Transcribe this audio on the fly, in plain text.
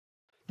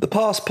The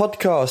Past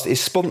podcast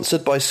is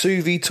sponsored by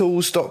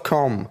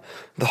SousViTools.com,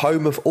 the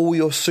home of all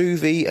your sous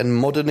vide and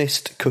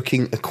modernist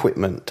cooking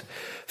equipment,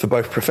 for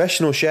both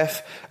professional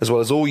chef as well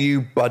as all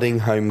you budding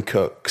home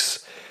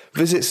cooks.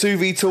 Visit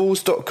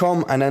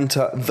SousViTools.com and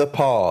enter The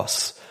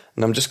Pass.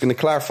 And I'm just going to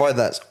clarify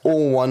that's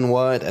all one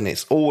word and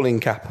it's all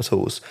in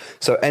capitals.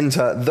 So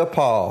enter The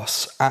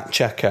Pass at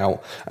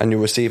checkout and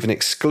you'll receive an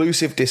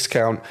exclusive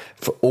discount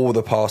for all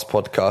the Past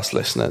podcast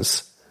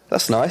listeners.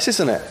 That's nice,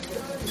 isn't it?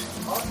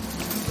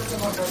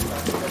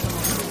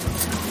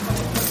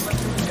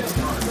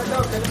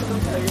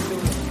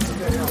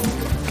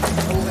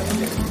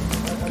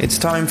 It's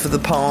time for the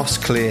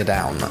Past Clear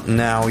Down.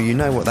 Now, you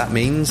know what that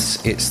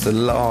means. It's the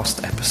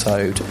last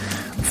episode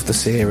of the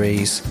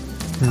series.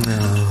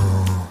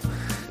 No.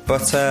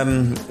 But,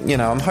 I'm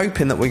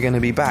hoping that we're going to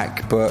be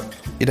back. But,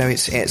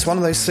 it's one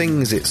of those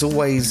things. It's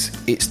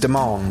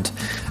demand.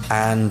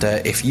 And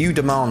if you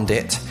demand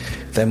it,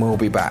 then we'll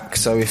be back.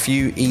 So if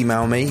you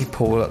email me,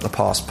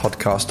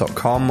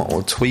 paul@thepastpodcast.com,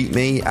 or tweet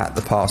me at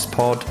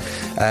thepastpod,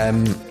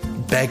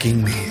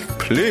 begging me,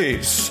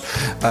 please,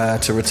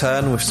 to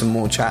return with some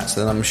more chats,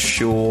 then I'm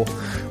sure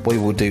we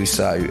will do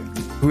so.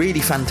 Really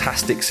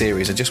fantastic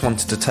series. I just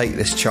wanted to take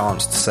this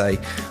chance to say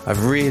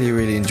I've really,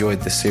 really enjoyed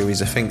this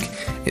series. I think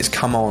it's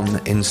come on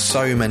in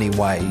so many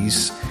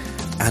ways,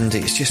 and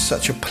it's just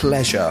such a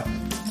pleasure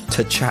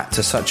to chat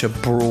to such a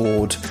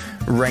broad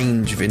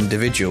range of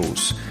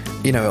individuals,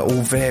 at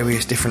all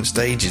various different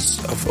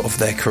stages of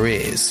their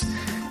careers.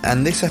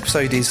 And this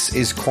episode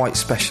is quite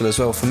special as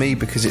well for me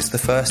because it's the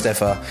first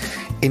ever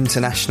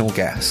international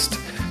guest.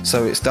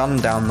 So it's done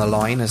down the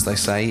line, as they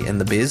say in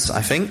the biz,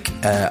 I think,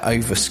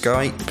 over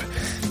Skype.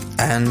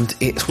 And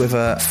it's with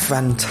a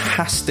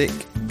fantastic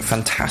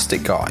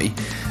guy.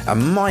 I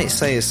might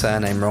say his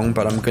surname wrong,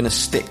 but I'm going to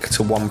stick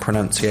to one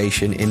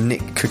pronunciation in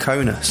Nick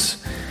Kokonas.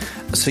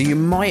 So you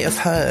might have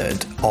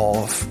heard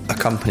of a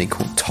company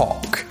called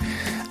Tock.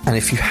 And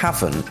if you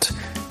haven't,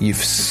 you've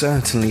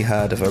certainly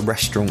heard of a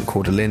restaurant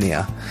called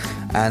Alinea,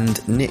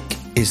 and Nick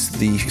is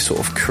the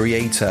sort of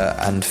creator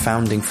and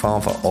founding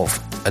father of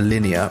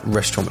Alinea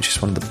restaurant, which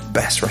is one of the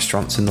best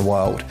restaurants in the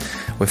world,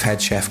 with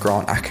head chef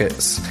Grant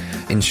Achatz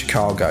in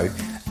Chicago.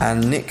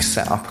 And Nick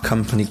set up a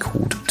company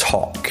called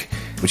Tock,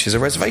 which is a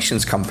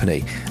reservations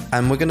company.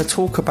 And we're going to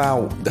talk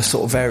about the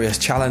sort of various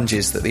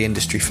challenges that the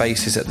industry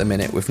faces at the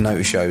minute with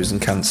no-shows and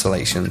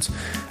cancellations.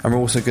 And we're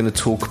also going to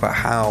talk about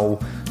how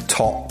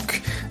Tock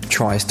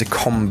tries to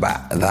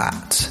combat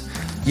that.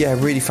 Yeah,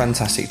 really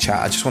fantastic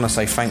chat. I just want to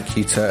say thank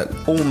you to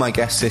all my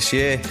guests this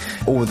year,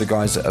 all of the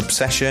guys at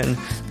Obsession,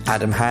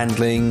 Adam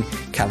Handling,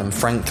 Callum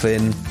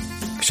Franklin,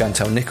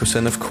 Chantel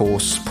Nicholson, of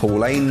course,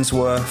 Paul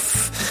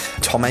Ainsworth,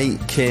 Tom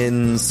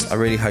Aikins. I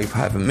really hope I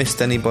haven't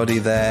missed anybody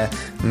there.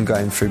 I'm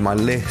going through my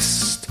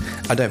list.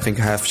 I don't think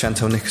I have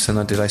Chantel Nicholson,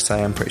 or did I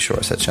say? I'm pretty sure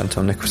I said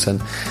Chantel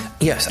Nicholson.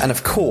 Yes, and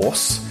of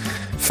course,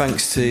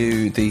 thanks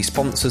to the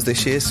sponsors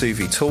this year,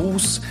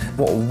 SousViTools.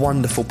 What a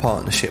wonderful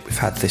partnership we've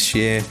had this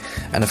year.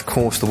 And of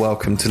course, the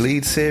Welcome to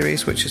Leeds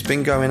series, which has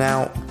been going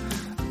out,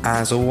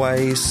 as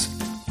always.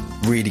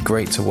 Really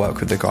great to work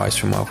with the guys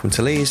from Welcome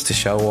to Leeds to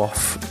show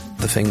off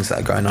the things that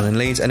are going on in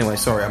Leeds. Anyway,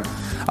 sorry, I'm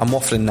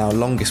waffling now,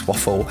 longest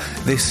waffle.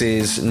 This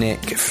is Nick.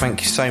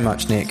 Thank you so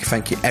much, Nick.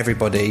 Thank you,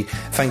 everybody.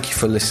 Thank you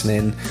for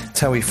listening.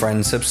 Tell your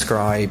friends,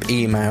 subscribe,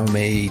 email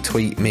me,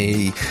 tweet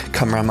me,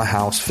 come around my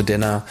house for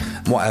dinner,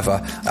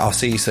 whatever. I'll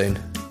see you soon.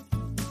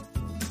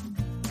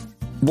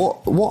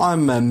 What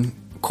I'm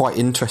quite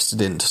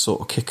interested in to sort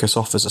of kick us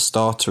off as a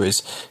starter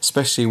is,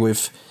 especially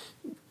with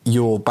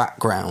your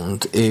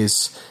background,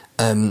 is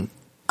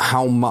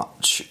how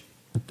much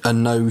a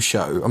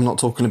no-show, I'm not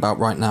talking about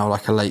right now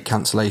like a late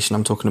cancellation,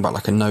 I'm talking about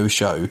like a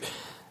no-show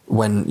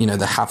when,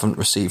 they haven't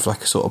received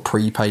like a sort of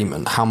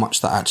prepayment, how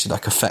much that actually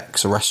like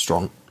affects a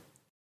restaurant.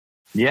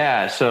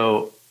 Yeah,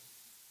 so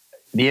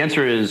the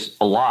answer is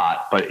a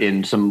lot, but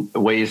in some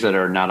ways that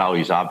are not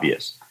always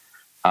obvious.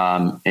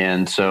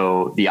 And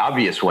so the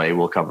obvious way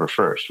we'll cover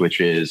first, which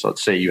is,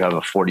 let's say you have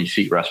a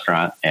 40-seat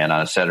restaurant and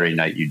on a Saturday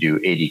night you do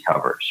 80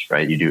 covers,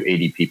 right? You do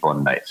 80 people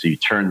a night. So you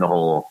turn the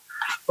whole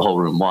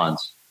room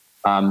once.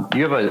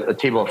 You have a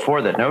table of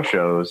 4 that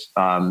no-shows,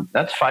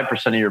 that's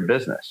 5% of your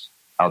business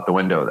out the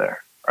window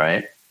there,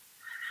 right?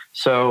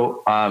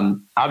 So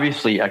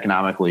obviously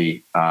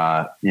economically,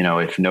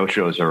 if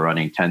no-shows are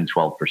running 10,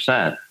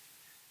 12%,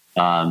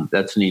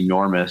 that's an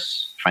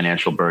enormous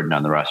financial burden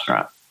on the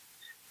restaurant.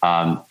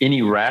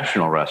 Any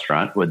rational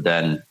restaurant would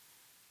then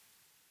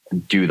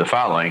do the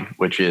following,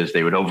 which is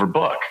they would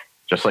overbook,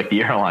 just like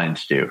the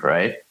airlines do,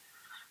 right?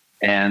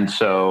 And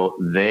so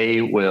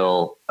they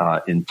will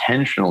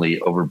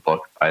intentionally overbook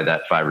by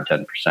that 5 or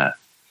 10%.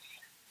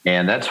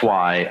 And that's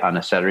why on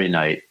a Saturday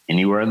night,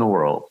 anywhere in the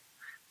world,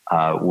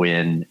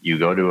 when you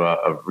go to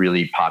a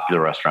really popular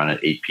restaurant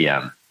at 8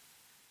 p.m.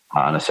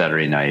 On a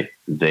Saturday night,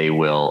 they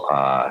will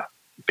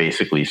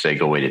basically say,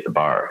 go wait at the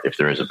bar, if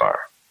there is a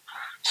bar.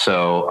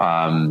 So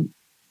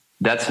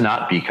that's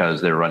not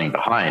because they're running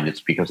behind.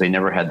 It's because they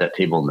never had that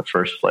table in the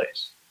first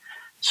place.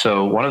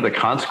 So one of the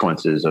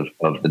consequences of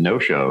the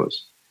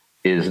no-shows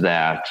is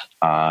that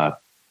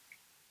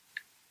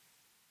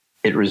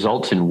it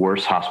results in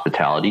worse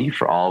hospitality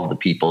for all of the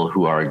people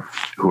who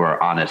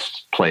are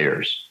honest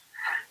players,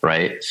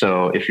 right?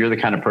 So if you're the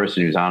kind of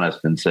person who's honest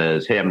and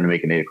says, hey, I'm going to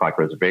make an 8:00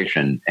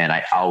 reservation and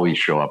I always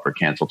show up or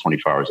cancel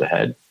 24 hours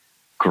ahead,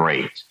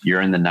 great.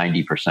 You're in the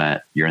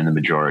 90%. You're in the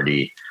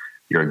majority.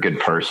 You're a good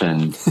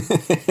person.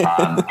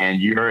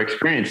 And your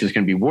experience is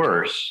going to be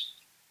worse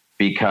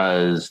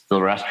because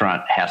the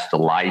restaurant has to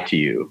lie to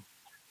you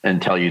and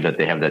tell you that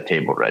they have that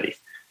table ready.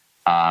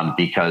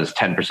 Because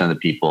 10% of the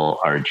people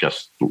are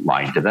just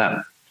lying to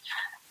them.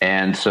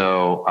 And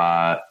so,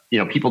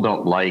 people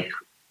don't like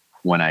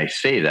when I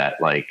say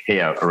that, like, hey,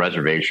 a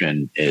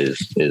reservation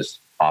is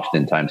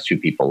oftentimes two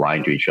people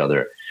lying to each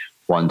other.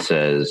 One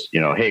says,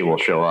 hey, we'll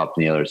show up.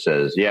 And the other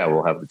says, yeah,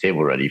 we'll have the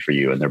table ready for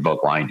you. And they're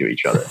both lying to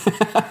each other.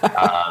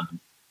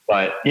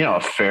 But, a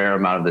fair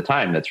amount of the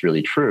time, that's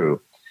really true.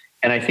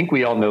 And I think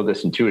we all know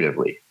this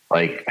intuitively.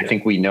 Like, I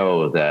think we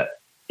know that,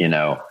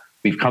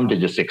 we've come to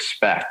just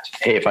expect,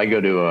 hey, if I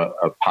go to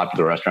a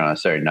popular restaurant on a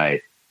Saturday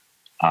night,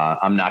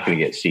 I'm not going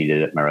to get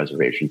seated at my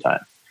reservation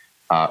time.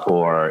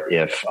 Or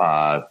if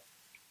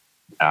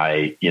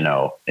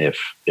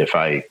if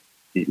I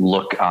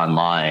look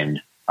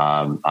online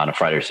on a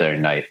Friday or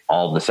Saturday night,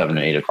 all the 7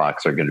 and 8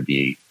 o'clocks are going to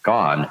be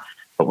gone.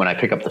 But when I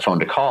pick up the phone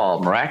to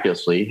call,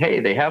 miraculously, hey,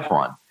 they have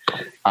one.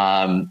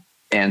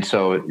 And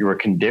so you were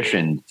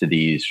conditioned to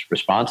these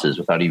responses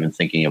without even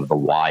thinking of the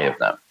why of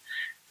them.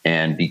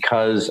 And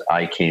because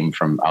I came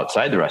from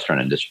outside the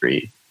restaurant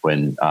industry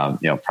when,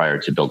 prior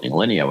to building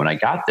Alinea, when I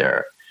got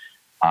there,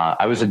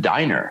 I was a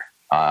diner.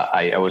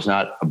 I was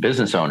not a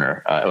business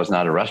owner. I was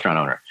not a restaurant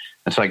owner.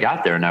 And so I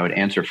got there and I would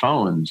answer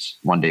phones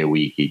one day a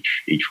week,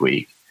 each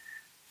week,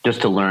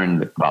 just to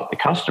learn about the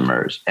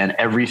customers. And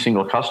every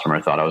single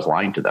customer thought I was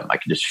lying to them. I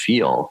could just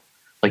feel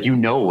like,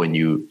 when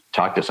you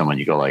talk to someone,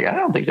 you go like, I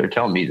don't think they're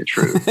telling me the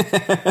truth.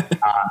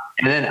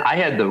 And then I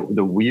had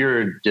the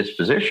weird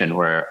disposition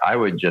where I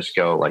would just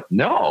go like,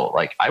 no,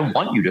 like I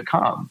want you to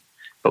come,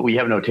 but we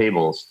have no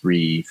tables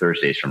 3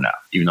 Thursdays from now,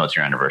 even though it's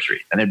your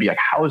anniversary. And they'd be like,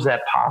 how is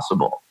that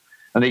possible?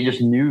 And they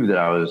just knew that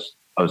I was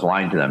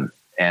lying to them.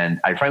 And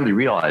I finally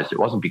realized it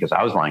wasn't because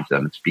I was lying to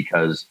them. It's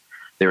because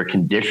they were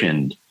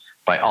conditioned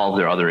by all of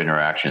their other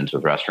interactions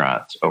with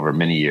restaurants over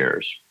many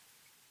years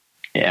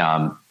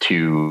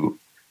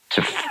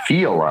to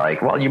feel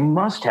like, well, you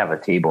must have a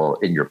table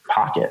in your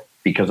pocket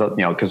because most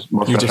you're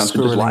restaurants just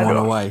would just lie one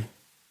to away.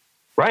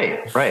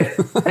 Right.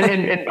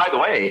 and by the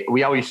way,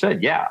 we always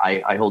said, yeah,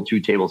 I hold 2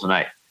 tables a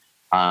night,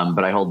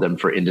 but I hold them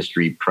for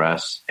industry,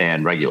 press,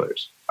 and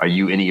regulars. Are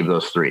you any of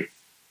those 3?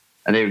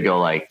 And they would go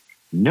like,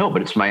 no,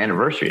 but it's my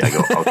anniversary. I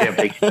go,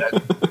 okay,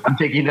 I'm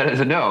taking that as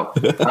a no.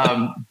 But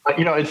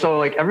and so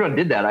like everyone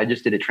did that. I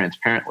just did it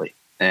transparently.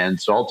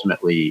 And so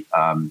ultimately,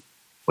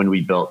 when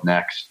we built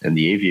Next and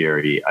the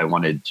aviary, I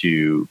wanted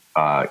to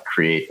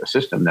create a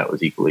system that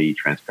was equally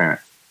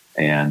transparent.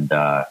 And,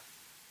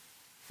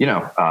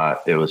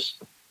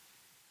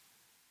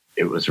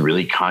 it was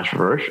really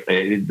controversial.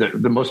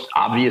 The most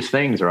obvious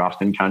things are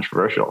often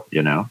controversial,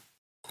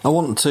 I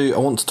want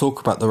to talk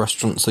about the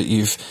restaurants that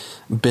you've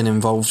been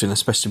involved in,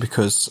 especially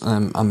because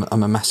I'm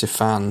a massive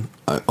fan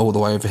all the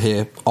way over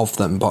here of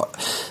them. But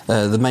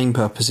the main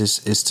purpose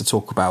is to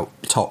talk about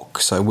Tock.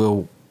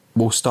 So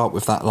we'll start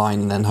with that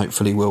line, and then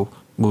hopefully we'll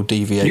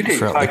deviate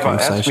throughout the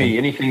conversation. Ask me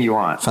anything you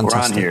want.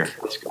 Fantastic. We're on here.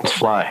 Let's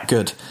fly.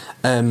 Good.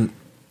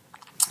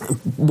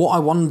 What I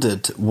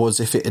wondered was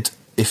if it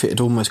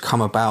had almost come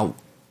about,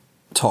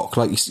 Tock,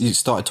 like you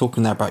started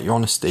talking there about your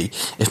honesty,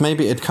 if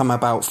maybe it had come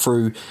about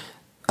through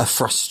a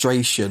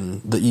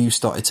frustration that you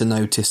started to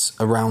notice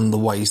around the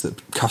ways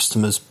that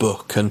customers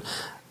book and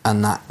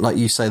that, like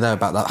you say there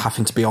about that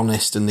having to be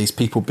honest and these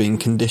people being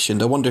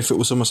conditioned. I wonder if it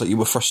was almost like you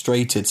were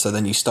frustrated, so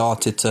then you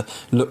started to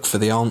look for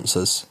the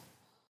answers.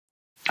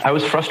 I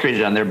was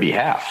frustrated on their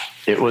behalf.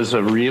 It was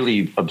a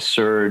really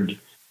absurd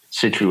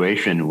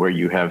situation where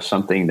you have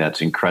something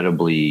that's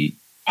incredibly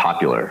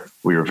popular.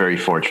 We were very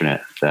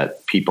fortunate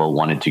that people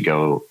wanted to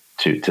go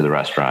to the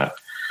restaurant.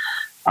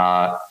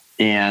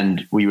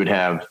 And we would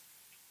have,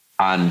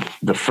 on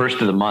the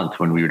first of the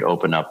month when we would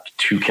open up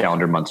 2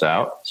 calendar months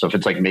out. So if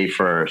it's like May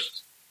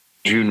 1st,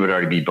 June would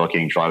already be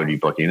booking, July would be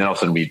booking. And then all of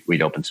a sudden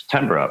we'd open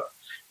September up.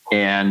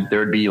 And there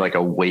would be like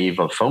a wave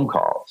of phone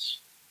calls.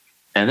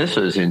 And this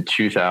was in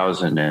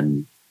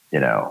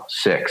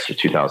 2006 or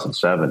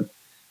 2007.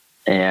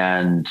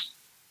 And,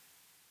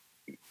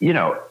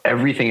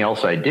 everything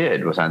else I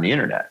did was on the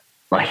internet.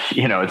 Like,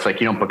 it's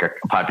like you don't book a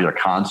popular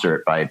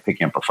concert by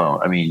picking up a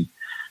phone. I mean,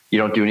 you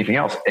don't do anything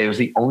else. It was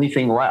the only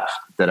thing left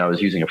that I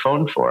was using a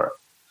phone for.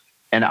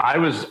 And I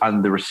was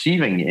on the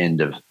receiving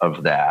end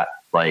of that.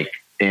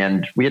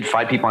 And we had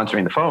 5 people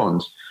answering the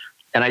phones.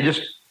 And I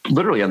just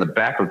literally on the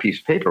back of a piece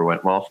of paper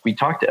went, well, if we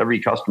talk to every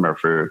customer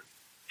for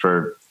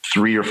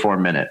 3 or 4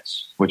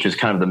 minutes, which is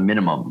kind of the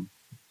minimum,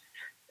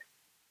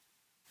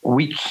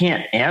 we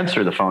can't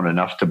answer the phone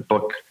enough to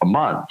book a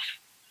month.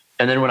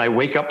 And then when I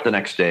wake up the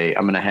next day,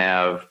 I'm going to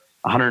have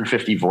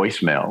 150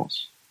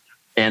 voicemails.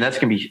 And that's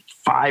going to be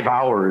 5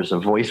 hours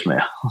of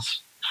voicemails.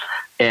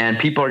 And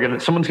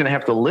someone's going to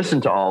have to listen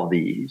to all of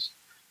these,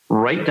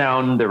 write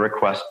down the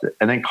request,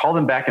 and then call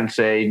them back and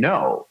say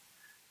no.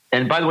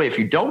 And by the way, if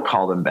you don't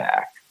call them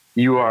back,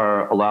 you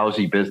are a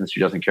lousy business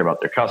who doesn't care about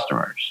their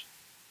customers.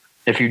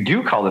 If you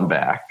do call them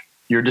back,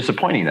 you're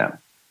disappointing them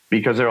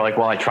because they're like,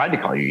 well, I tried to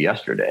call you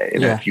yesterday.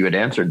 And if you had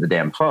answered the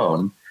damn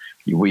phone,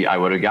 I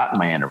would have gotten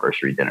my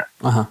anniversary dinner.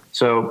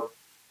 So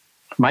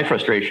my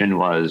frustration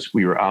was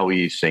we were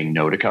always saying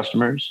no to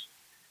customers,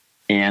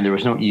 and there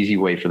was no easy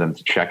way for them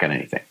to check on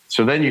anything.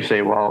 So then you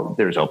say, well,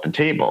 there's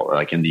OpenTable.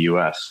 Like in the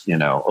US,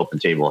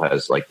 OpenTable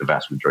has like the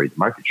vast majority of the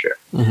market share.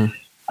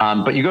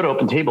 But you go to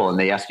OpenTable and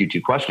they ask you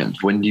two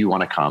questions. When do you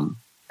want to come?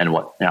 And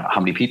how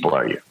many people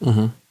are you?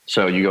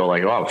 So you go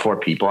like, oh, 4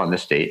 people on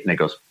this date. And it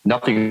goes,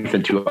 nothing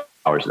within 2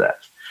 hours of that.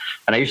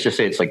 And I used to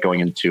say it's like going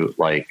into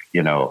like,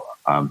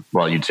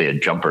 you'd say a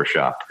jumper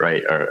shop,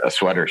 right? Or a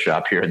sweater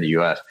shop here in the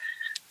US.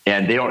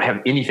 And they don't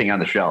have anything on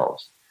the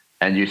shelves.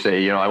 And you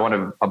say, I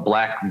want a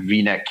black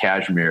V-neck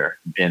cashmere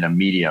in a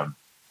medium.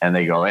 And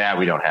they go, yeah,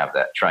 we don't have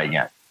that. Try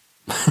again.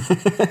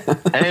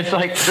 And it's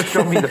like, just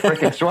show me the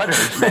freaking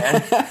sweaters,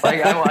 man.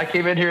 Like, I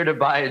came in here to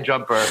buy a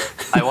jumper.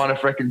 I want a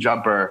freaking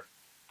jumper.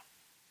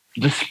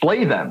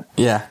 Display them.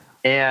 Yeah.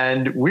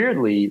 And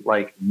weirdly,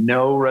 like,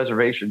 no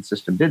reservation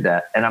system did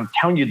that. And I'm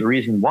telling you the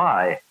reason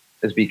why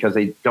is because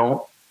they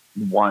don't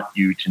want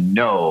you to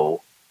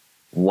know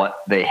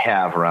what they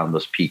have around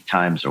those peak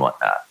times and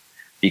whatnot.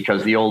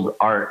 Because the old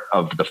art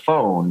of the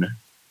phone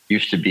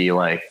used to be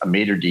like a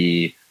maitre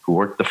d' who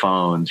worked the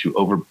phones, who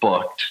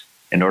overbooked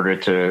in order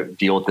to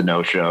deal with the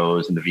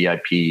no-shows and the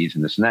VIPs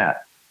and this and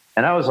that.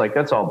 And I was like,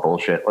 that's all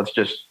bullshit. Let's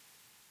just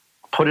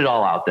put it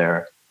all out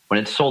there. When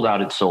it's sold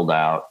out, it's sold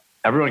out.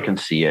 Everyone can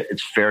see it.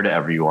 It's fair to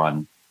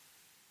everyone.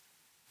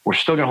 We're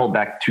still going to hold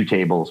back 2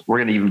 tables. We're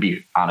going to even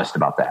be honest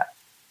about that.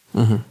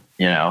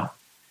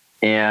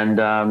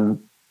 And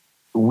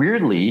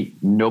weirdly,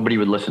 nobody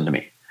would listen to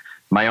me.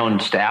 My own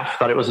staff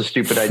thought it was a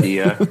stupid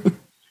idea.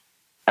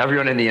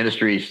 Everyone in the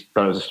industry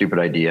thought it was a stupid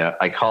idea.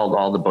 I called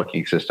all the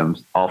booking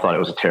systems, all thought it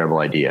was a terrible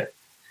idea.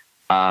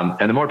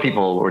 And the more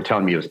people were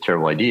telling me it was a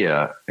terrible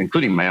idea,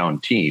 including my own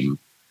team,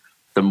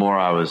 the more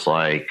I was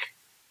like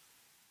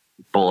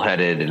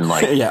bullheaded and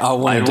like, yeah, I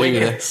want to do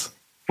this.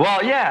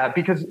 Well, yeah,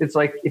 because it's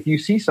like if you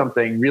see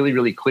something really,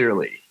 really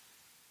clearly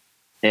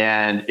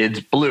and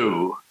it's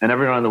blue and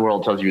everyone in the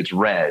world tells you it's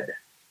red,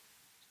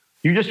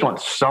 you just want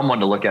someone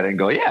to look at it and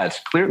go, yeah, it's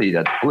clearly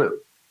that's blue.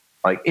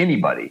 Like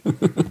anybody.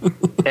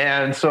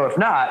 And so if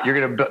not, you're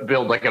going to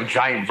build like a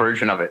giant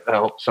version of it. I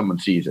hope someone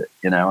sees it,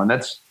 and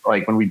that's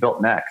like when we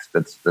built Next,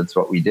 that's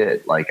what we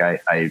did. Like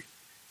I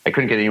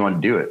couldn't get anyone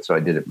to do it. So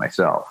I did it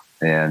myself.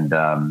 And,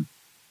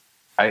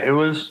 it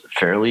was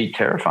fairly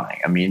terrifying.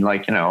 I mean,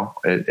 like,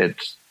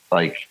 it's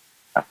like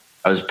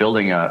I was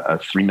building a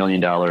 $3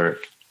 million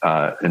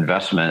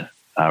investment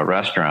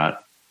restaurant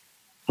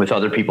with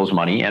other people's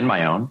money and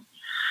my own,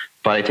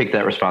 but I take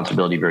that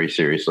responsibility very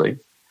seriously.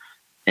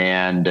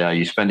 And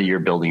you spend a year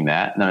building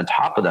that. And then on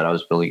top of that, I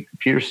was building a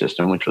computer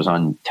system, which was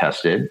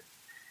untested.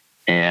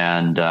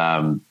 And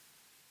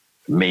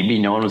maybe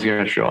no one was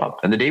going to show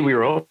up. And the day we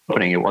were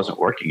opening, it wasn't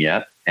working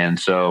yet. And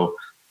so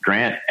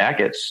Grant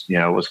Achatz,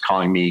 was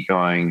calling me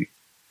going,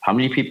 how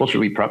many people should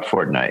we prep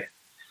for tonight?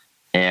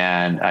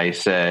 And I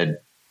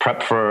said,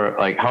 prep for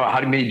like, how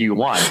many do you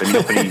want? But in the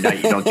opening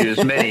night, you don't do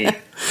as many.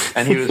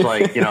 And he was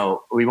like,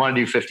 we want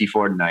to do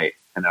 54 tonight.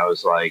 And I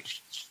was like,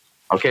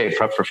 okay,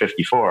 prep for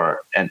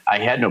 54. And I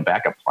had no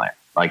backup plan.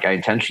 Like I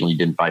intentionally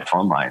didn't buy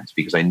phone lines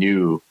because I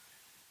knew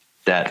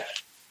that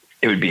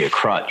it would be a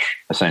crutch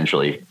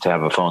essentially to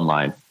have a phone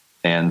line.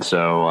 And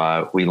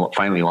so we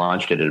finally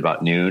launched it at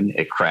about noon.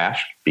 It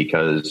crashed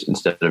because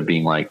instead of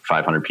being like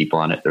 500 people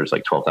on it, there's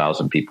like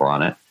 12,000 people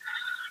on it.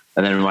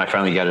 And then when I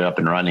finally got it up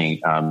and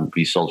running,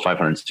 we sold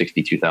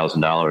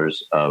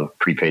 $562,000 of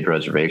prepaid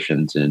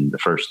reservations in the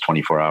first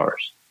 24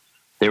 hours.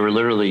 They were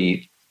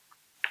literally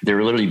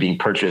being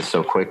purchased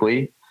so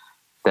quickly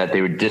that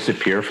they would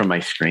disappear from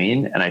my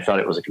screen. And I thought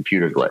it was a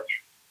computer glitch.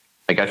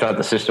 Like I thought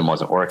the system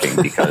wasn't working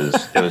because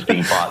it was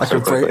being bought so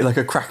quickly. Like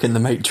a crack in the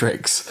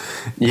matrix.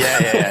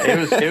 Yeah.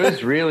 It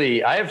was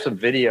really, I have some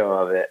video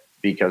of it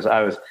because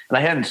I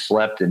hadn't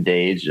slept in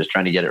days just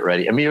trying to get it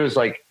ready. I mean, it was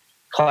like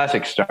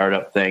classic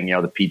startup thing,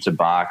 the pizza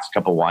box, a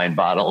couple wine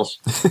bottles,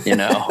 all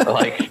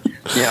that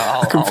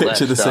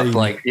stuff. Scene.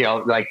 Like,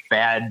 like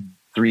bad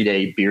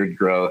 3-day beard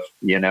growth,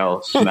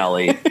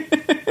 smelly,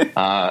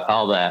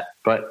 all that.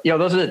 But,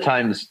 those are the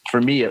times,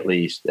 for me at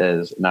least,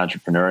 as an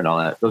entrepreneur and all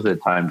that, those are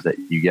the times that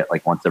you get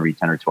like once every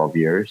 10 or 12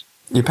 years.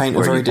 You paint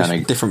a very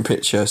different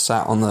picture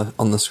sat on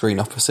the screen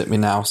opposite me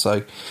now.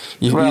 So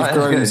you've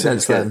grown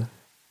since then.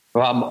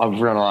 Well, I've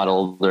grown a lot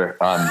older,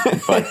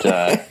 but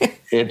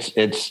it's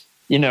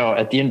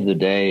at the end of the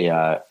day,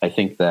 I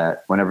think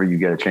that whenever you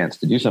get a chance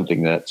to do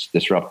something that's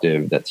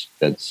disruptive,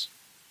 that's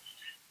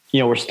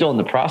we're still in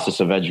the process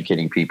of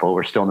educating people.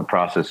 We're still in the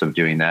process of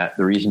doing that.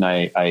 The reason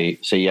I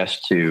say yes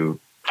to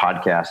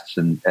podcasts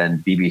and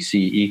BBC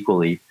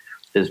equally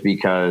is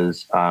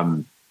because,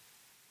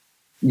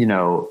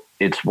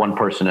 it's one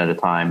person at a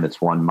time.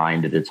 It's one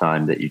mind at a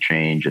time that you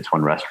change. It's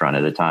one restaurant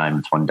at a time.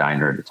 It's one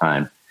diner at a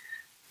time.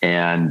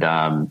 And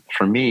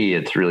for me,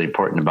 it's really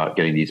important about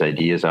getting these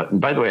ideas out. And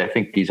by the way, I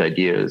think these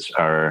ideas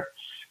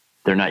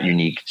they're not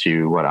unique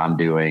to what I'm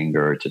doing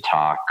or to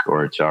Tock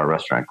or to our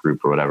restaurant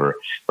group or whatever.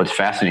 What's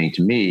fascinating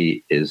to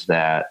me is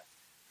that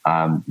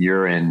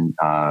you're in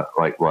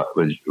like what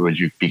would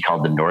you be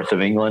called, the north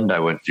of England?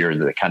 You're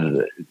the kind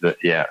of the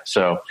yeah.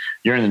 So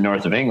you're in the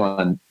north of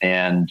England,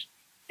 and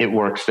it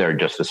works there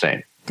just the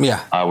same.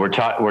 Yeah, we're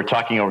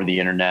talking over the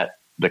internet.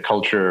 The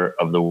culture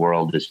of the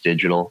world is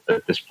digital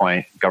at this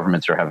point.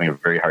 Governments are having a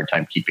very hard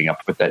time keeping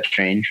up with that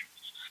change.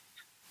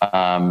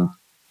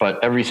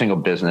 But every single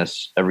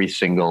business, every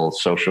single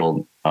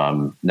social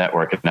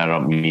network, and I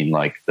don't mean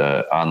like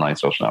the online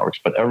social networks,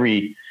 but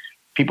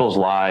people's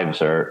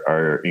lives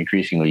are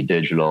increasingly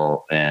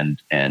digital,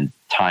 and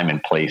time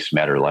and place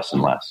matter less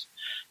and less.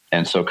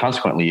 And so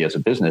consequently, as a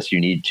business, you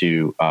need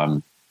to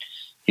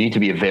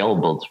be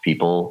available to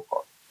people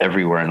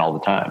everywhere and all the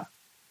time.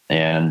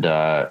 And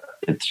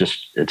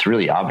it's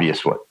really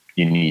obvious what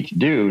you need to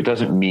do. It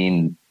doesn't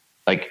mean,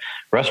 like,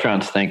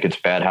 restaurants think it's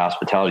bad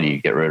hospitality you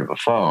get rid of a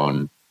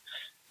phone.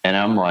 And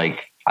I'm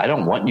like, I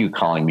don't want you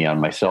calling me on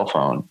my cell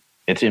phone.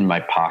 It's in my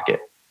pocket.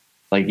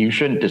 Like, you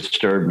shouldn't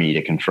disturb me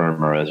to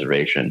confirm a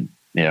reservation.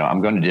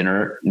 I'm going to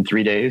dinner in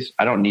 3 days.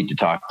 I don't need to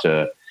talk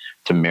to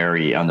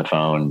Mary on the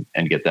phone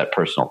and get that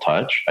personal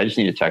touch. I just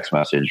need a text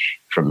message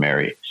from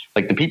Mary.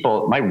 Like,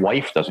 my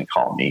wife doesn't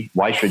call me.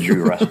 Why should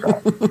your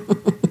restaurant?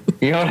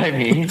 You know what I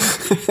mean?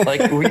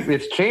 Like,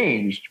 it's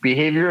changed.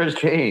 Behavior has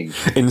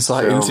changed.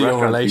 Insight into your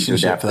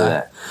relationship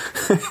there.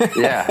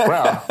 Yeah.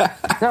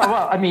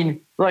 Well, I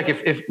mean, like,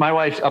 if my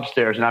wife's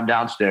upstairs and I'm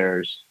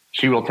downstairs,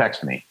 she will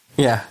text me.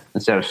 Yeah.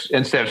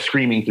 Instead of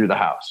screaming through the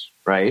house,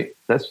 right?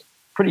 That's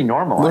pretty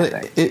normal, I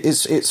think.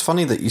 It's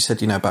funny that you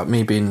said, about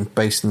me being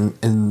based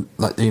in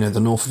like, the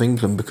north of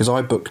England, because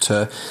I booked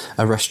a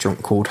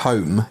restaurant called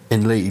Home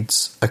in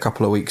Leeds a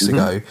couple of weeks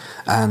ago,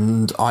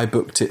 and I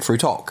booked it through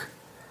Tock.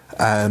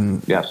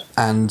 Yes.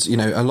 And,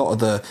 a lot of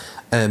the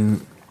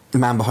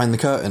man behind the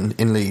curtain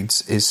in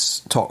Leeds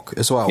is Tock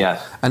as well.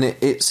 Yes. And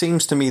it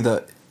seems to me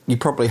that you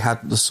probably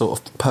had the sort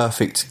of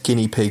perfect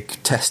guinea pig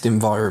test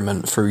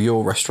environment through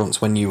your restaurants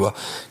when you were,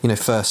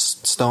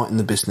 first starting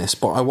the business.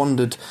 But I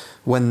wondered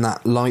when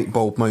that light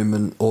bulb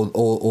moment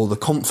or the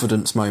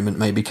confidence moment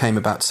maybe came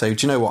about to say,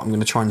 do you know what, I'm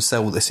going to try and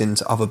sell this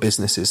into other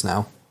businesses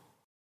now.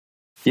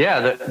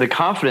 Yeah, the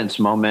confidence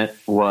moment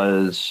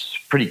was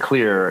pretty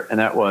clear. And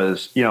that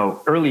was,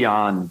 early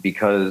on,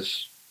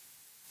 because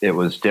it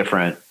was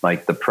different,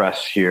 like the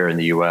press here in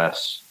the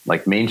US,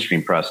 like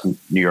mainstream press,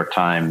 New York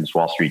Times,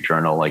 Wall Street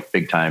Journal, like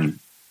big time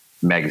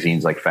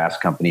magazines like Fast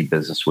Company,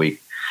 Business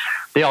Week,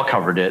 they all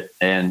covered it.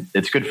 And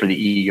it's good for the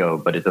ego,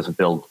 but it doesn't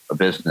build a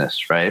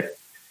business, right?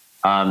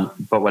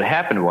 But what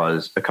happened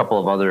was a couple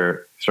of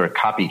other sort of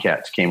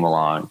copycats came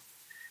along,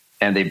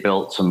 and they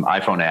built some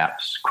iPhone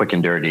apps, quick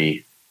and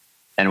dirty,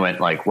 and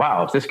went like,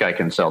 wow, if this guy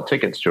can sell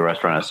tickets to a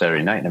restaurant on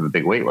Saturday night and have a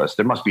big wait list,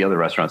 there must be other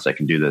restaurants that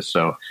can do this.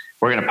 So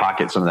we're going to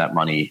pocket some of that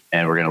money,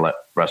 and we're going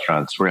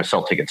to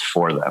sell tickets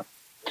for them.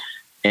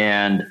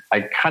 And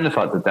I kind of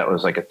thought that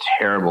was like a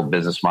terrible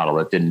business model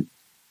that didn't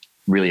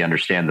really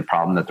understand the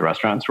problem that the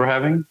restaurants were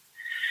having.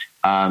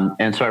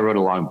 And so I wrote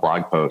a long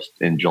blog post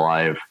in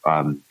July of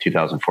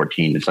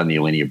 2014. It's on the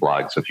Alinea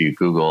blog. So if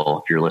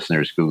your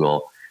listeners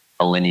Google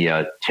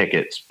Alinea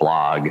tickets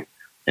blog,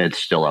 it's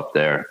still up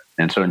there.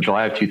 And so in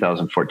July of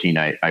 2014,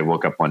 I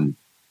woke up one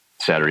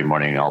Saturday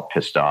morning all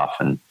pissed off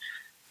and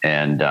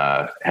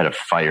had a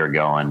fire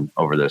going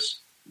over this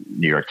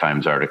New York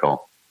Times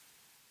article,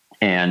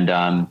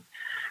 and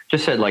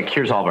just said, like,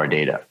 here's all of our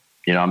data.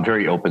 I'm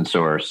very open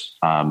source.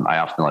 I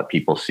often let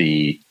people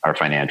see our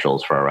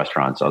financials for our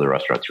restaurants, other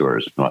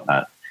restaurateurs and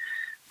whatnot,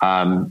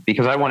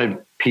 because I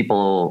wanted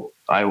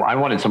I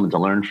wanted someone to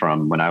learn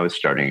from when I was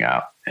starting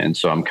out. And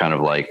so I'm kind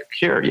of like,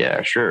 here,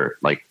 yeah, sure.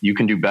 Like, you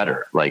can do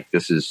better. Like,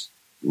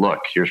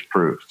 look, here's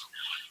proof.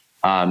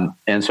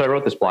 And so I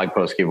wrote this blog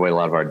post, gave away a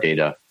lot of our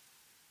data.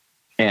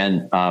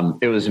 And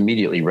it was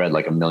immediately read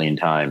like 1 million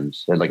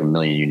times. It had like 1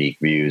 million unique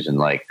views in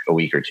like a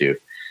week or two.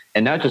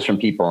 And not just from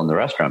people in the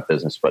restaurant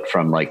business, but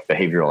from like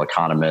behavioral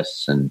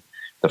economists, and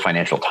the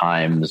Financial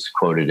Times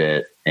quoted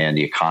it, and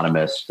The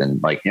Economist,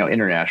 and like,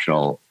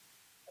 international,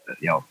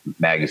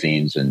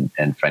 magazines and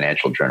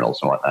financial journals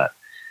and whatnot.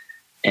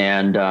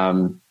 And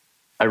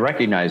I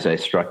recognized I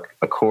struck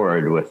a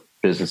chord with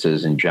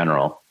businesses in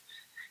general.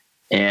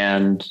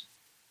 And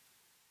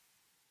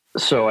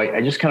so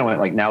I just kind of went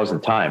like, now's the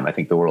time. I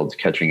think the world's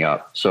catching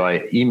up. So I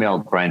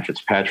emailed Brian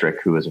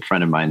Fitzpatrick, who was a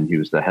friend of mine. He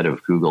was the head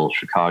of Google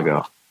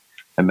Chicago.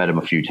 I met him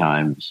a few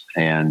times,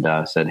 and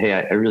said, hey,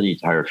 I really need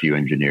to hire a few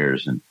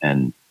engineers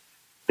and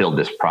build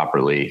this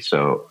properly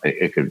so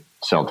it could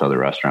sell to other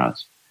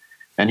restaurants.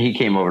 And he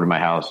came over to my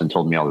house and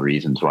told me all the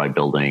reasons why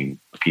building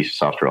a piece of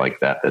software like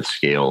that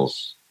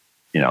scales,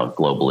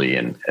 globally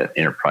and at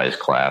enterprise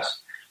class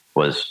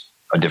was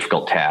a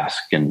difficult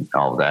task and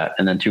all of that.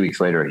 And then 2 weeks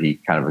later, he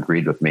kind of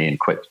agreed with me and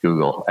quit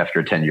Google after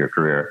a 10-year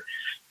career.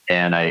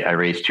 And I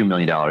raised $2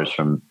 million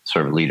from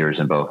sort of leaders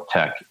in both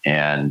tech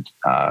and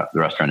the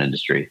restaurant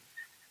industry.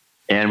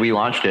 And we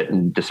launched it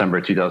in December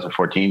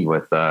 2014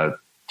 with 2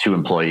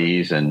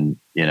 employees, and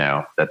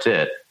that's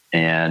it.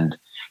 And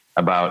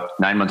about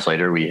 9 months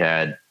later, we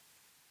had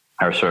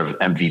our sort of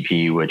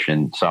MVP, which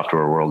in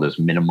software world is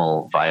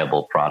minimal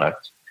viable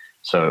product.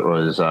 So it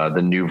was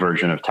the new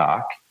version of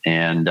Tock,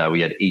 and we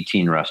had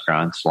 18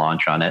 restaurants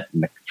launch on it in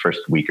the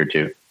first week or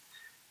two.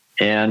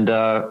 And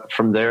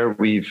from there,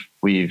 we've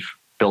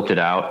built it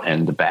out,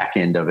 and the back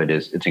end of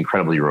it's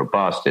incredibly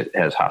robust. It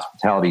has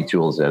hospitality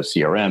tools, it has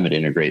CRM, it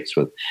integrates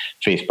with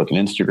Facebook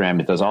and Instagram.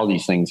 It does all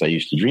these things I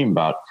used to dream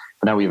about.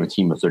 But now we have a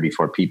team of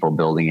 34 people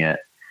building it,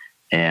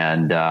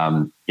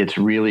 and it's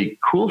really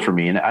cool for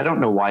me. And I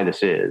don't know why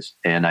this is.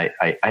 And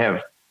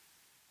I'm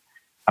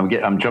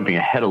jumping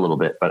ahead a little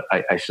bit, but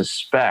I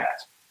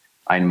suspect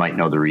I might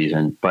know the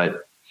reason.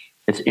 But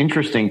it's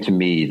interesting to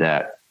me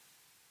that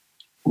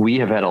we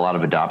have had a lot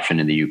of adoption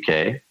in the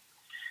UK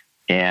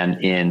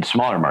and in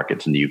smaller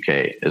markets in the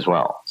UK as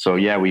well. So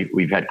yeah,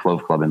 we've had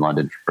Clove Club in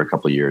London for a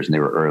couple of years, and they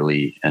were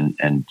early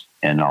and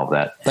all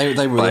that. They were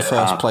the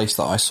first place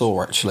that I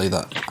saw actually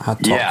that had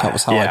Tock. Yeah, that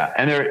was how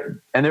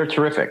and they're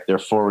terrific. They're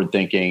forward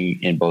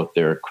thinking in both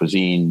their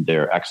cuisine,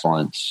 their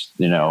excellence,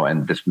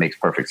 and this makes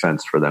perfect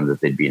sense for them that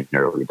they'd be an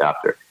early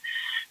adopter.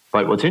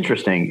 But what's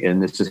interesting,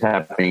 and this is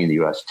happening in the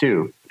US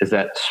too, is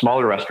that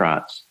smaller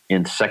restaurants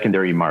in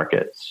secondary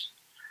markets,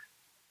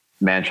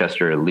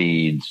 Manchester,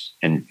 Leeds,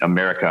 in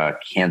America,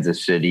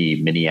 Kansas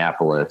City,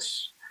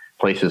 Minneapolis,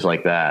 places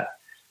like that,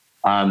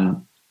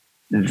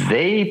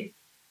 they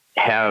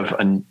have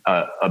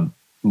a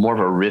more of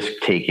a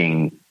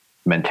risk-taking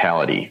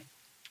mentality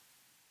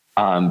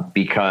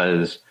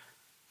because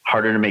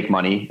harder to make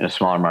money in a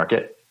smaller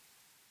market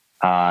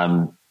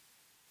than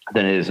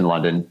it is in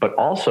London. But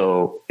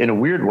also, in a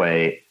weird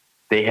way,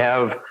 they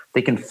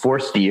can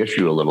force the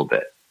issue a little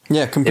bit.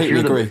 Yeah,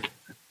 completely agree.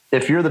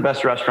 If you're the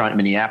best restaurant in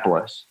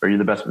Minneapolis, or you're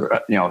the best, 5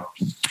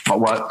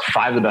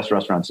 of the best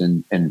restaurants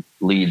in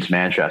Leeds,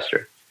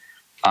 Manchester,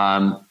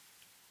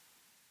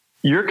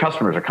 your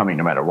customers are coming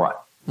no matter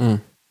what.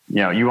 Mm.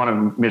 You want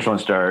a Michelin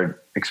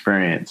starred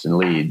experience in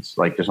Leeds,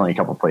 like there's only a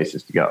couple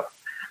places to go.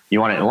 You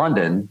want it in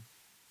London,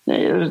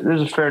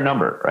 there's a fair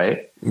number,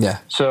 right? Yeah.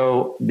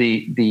 So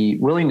the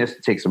willingness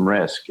to take some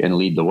risk and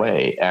lead the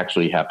way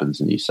actually happens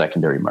in these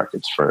secondary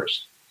markets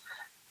first.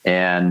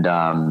 And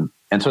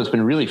so it's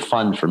been really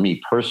fun for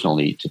me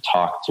personally to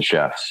talk to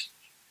chefs,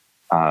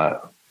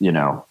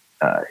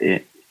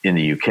 in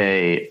the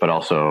UK, but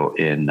also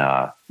in,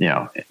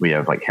 we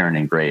have like Heron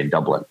and Gray in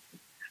Dublin.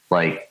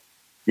 Like,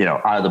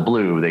 out of the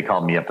blue, they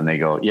called me up and they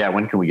go, yeah,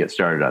 when can we get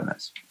started on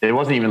this? It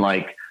wasn't even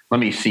like, let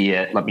me see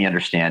it, let me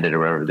understand it or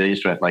whatever. They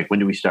just went like, when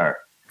do we start?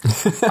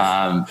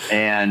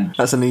 And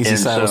that's an easy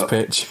sales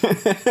pitch.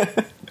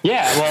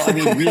 Yeah. Well, I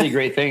mean, really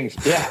great things.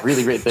 Yeah.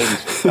 Really great things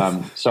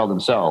sell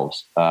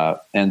themselves.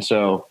 And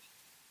so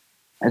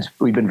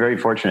we've been very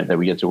fortunate that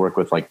we get to work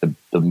with like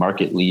the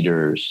market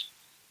leaders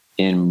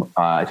in,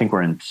 I think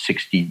we're in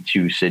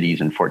 62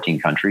 cities and 14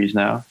 countries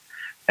now.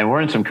 And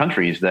we're in some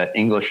countries that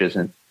English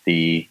isn't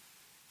the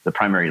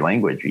primary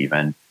language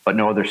even, but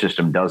no other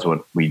system does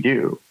what we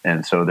do.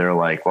 And so they're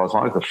like, well, as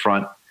long as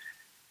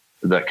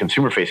the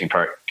consumer facing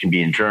part can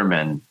be in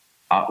German,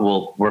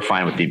 we're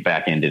fine with the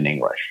back end in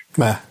English.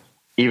 Yeah.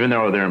 Even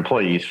though their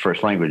employees'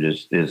 first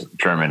language is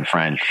German,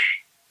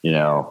 French,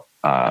 what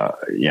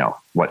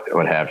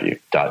have you,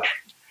 Dutch.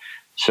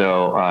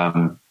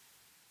 So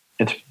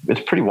it's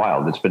pretty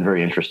wild. It's been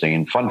very interesting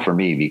and fun for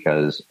me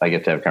because I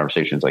get to have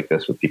conversations like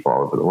this with people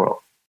all over the world.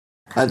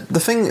 The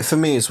thing for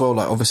me as well,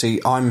 like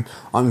obviously I'm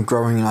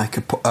growing like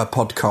a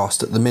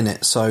podcast at the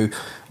minute. So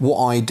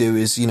what I do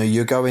is,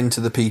 you go into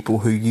the people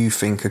who you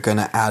think are going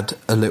to add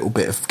a little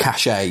bit of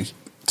cachet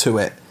to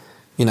it.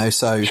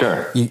 So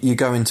sure. you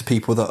go into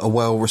people that are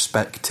well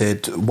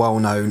respected, well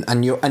known,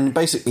 and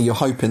basically you're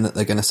hoping that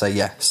they're going to say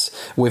yes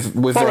with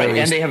right.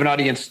 And they have an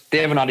audience. They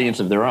have an audience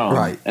of their own,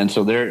 right? And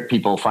so their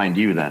people find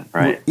you then,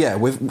 right? Yeah,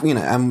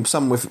 and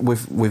some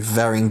with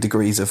varying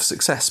degrees of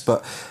success.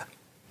 But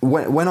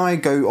when I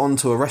go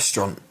onto a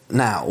restaurant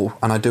now,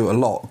 and I do a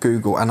lot,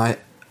 Google and a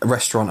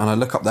restaurant, and I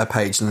look up their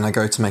page, and then I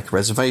go to make a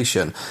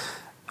reservation,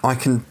 I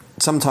can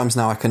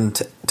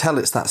tell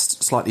it's that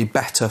slightly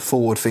better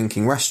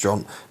forward-thinking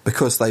restaurant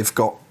because they've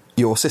got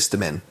your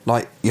system in,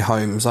 like your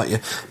Homes, like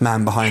your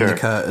Man Behind Sure. the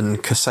Curtain,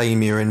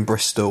 Casamia in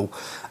Bristol,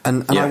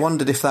 and Yeah. I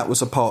wondered if that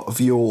was a part of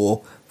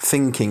your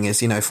thinking.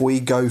 Is if we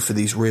go for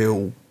these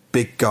real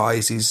big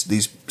guys,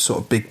 these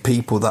sort of big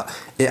people, that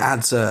it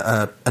adds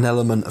an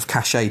element of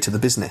cachet to the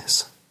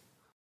business.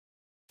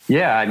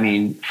 Yeah, I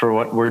mean, for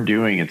what we're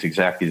doing, it's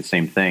exactly the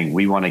same thing.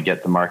 We want to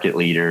get the market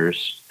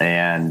leaders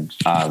and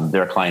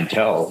their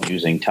clientele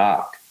using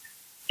Tock.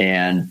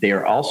 And they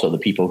are also the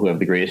people who have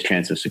the greatest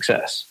chance of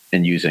success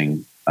in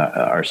using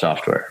our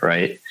software,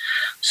 right?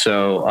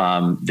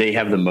 So they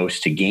have the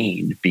most to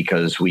gain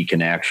because we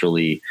can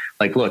actually,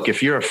 like, look,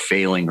 if you're a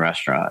failing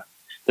restaurant,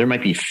 there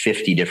might be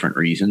 50 different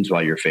reasons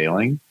why you're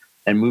failing.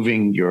 And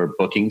moving your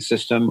booking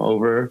system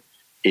over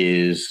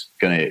is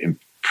going to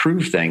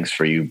improve things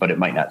for you, but it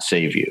might not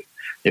save you.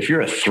 If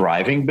you're a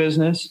thriving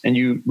business and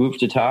you move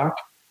to Tock,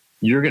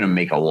 you're going to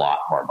make a lot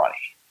more money.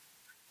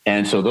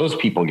 And so those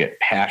people get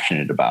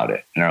passionate about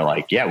it and are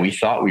like, yeah, we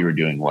thought we were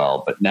doing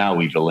well, but now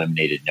we've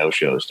eliminated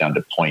no-shows down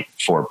to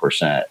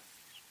 0.4%.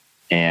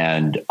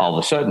 And all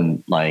of a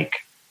sudden, like,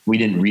 we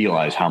didn't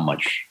realize how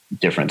much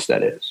difference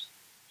that is.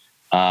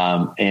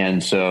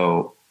 And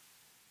so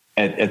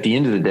at the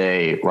end of the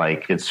day,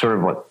 like, it's sort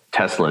of what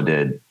Tesla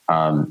did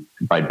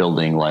by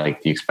building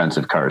like the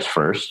expensive cars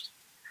first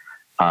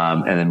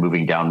and then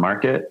moving down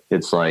market.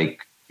 It's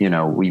like, you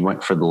know, we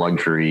went for the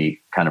luxury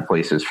kind of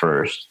places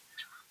first.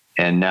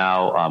 And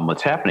now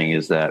what's happening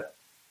is that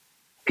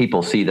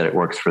people see that it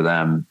works for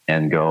them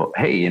and go,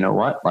 hey, you know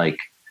what? Like,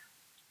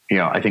 you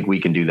know, I think we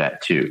can do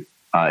that too.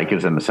 It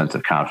gives them a sense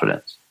of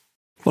confidence.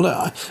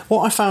 Well,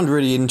 what I found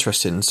really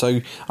interesting,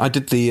 so I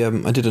did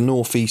a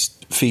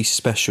Northeast Feast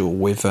special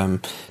with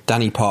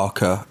Danny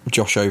Parker,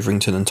 Josh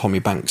Overington, and Tommy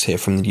Banks here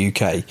from the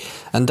UK,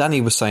 and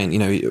Danny was saying, you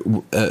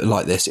know,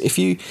 like this: if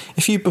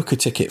you book a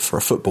ticket for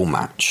a football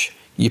match,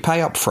 you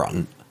pay up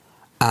front,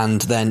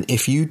 and then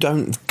if you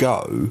don't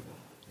go,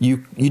 you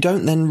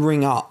don't then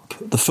ring up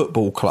the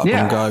football club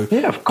and go,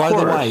 by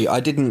the way, I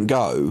didn't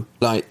go.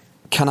 Like,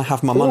 can I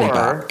have my money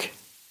back?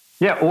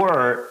 Yeah,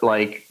 or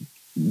like,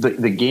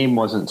 the game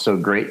wasn't so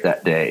great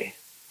that day,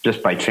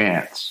 just by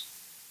chance.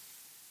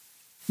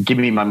 Give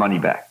me my money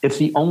back. It's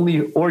the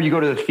only, or you go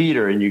to the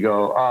theater and you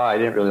go, oh, I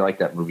didn't really like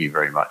that movie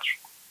very much.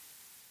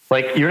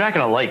 Like, you're not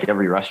going to like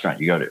every restaurant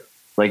you go to.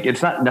 Like,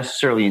 it's not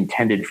necessarily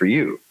intended for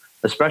you,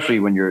 especially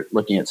when you're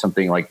looking at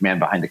something like Man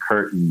Behind the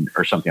Curtain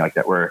or something like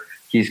that, where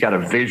he's got a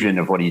vision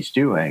of what he's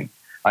doing.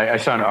 I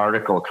saw an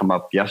article come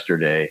up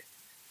yesterday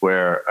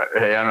where, I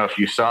don't know if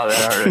you saw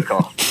that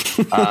article.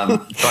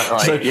 But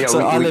like, so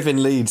I live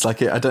in Leeds.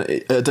 Like, I don't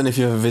know if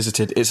you've ever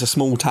visited. It's a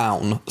small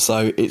town,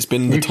 so it's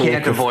been the talk.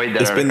 Can't avoid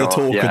that. It's been the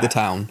talk of the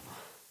town.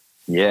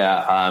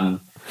 Yeah,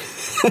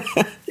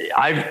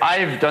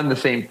 I've done the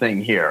same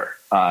thing here.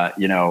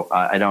 You know,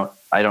 I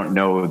don't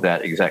know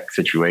that exact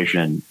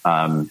situation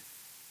and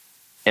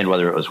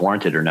whether it was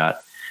warranted or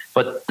not.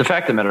 But the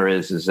fact of the matter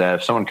is that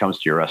if someone comes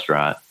to your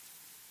restaurant,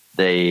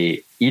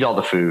 they eat all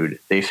the food,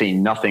 they say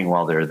nothing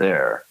while they're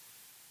there.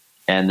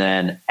 And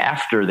then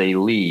after they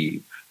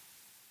leave,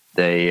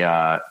 they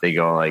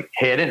go like,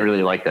 hey, I didn't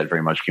really like that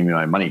very much. Give me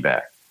my money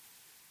back.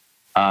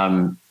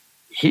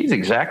 He's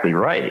exactly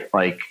right.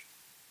 Like,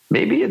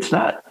 maybe it's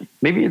not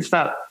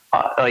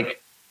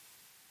like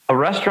a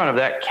restaurant of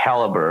that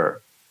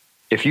caliber.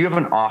 If you have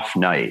an off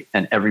night,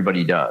 and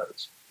everybody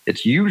does,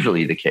 it's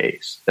usually the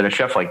case that a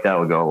chef like that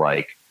will go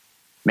like,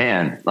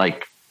 man,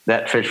 like,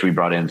 that fish we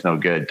brought in is no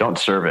good. Don't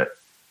serve it.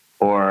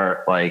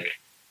 Or like,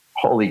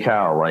 holy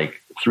cow,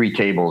 like, 3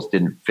 tables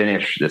didn't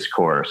finish this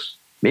course.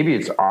 Maybe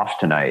it's off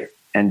tonight.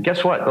 And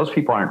guess what? Those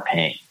people aren't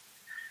paying.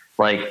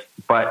 Like,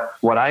 but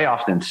what I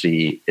often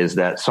see is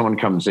that someone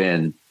comes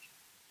in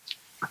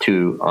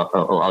to,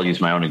 I'll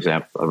use my own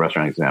example, a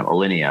restaurant example,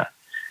 Alinea.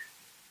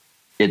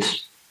 They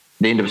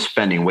end up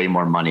spending way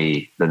more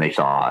money than they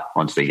thought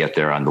once they get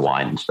there on the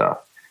wine and stuff.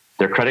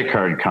 Their credit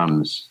card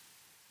comes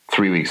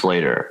 3 weeks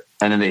later,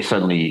 and then they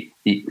suddenly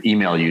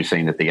email you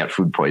saying that they got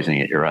food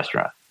poisoning at your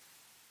restaurant.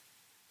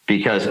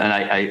 Because, and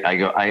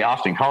I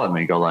often call them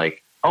and go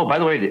like, oh, by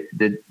the way,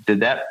 did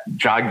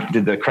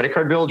the credit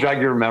card bill jog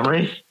your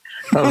memory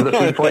of the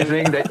food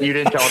poisoning that you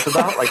didn't tell us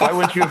about? Like, why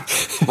wouldn't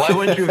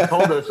you have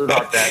told us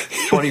about that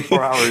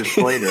 24 hours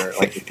later?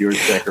 Like, if you were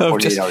sick, or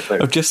 48 hours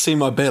later. I've just seen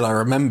my bill. I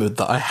remembered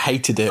that I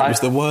hated it. It was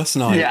the worst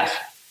night.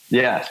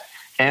 Yes.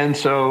 And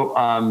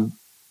so,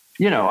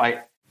 you know,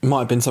 it might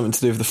have been something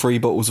to do with the 3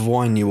 bottles of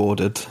wine you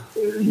ordered.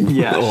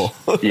 Yes.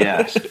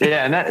 Yes.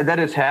 Yeah. And that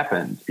has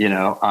happened, you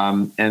know?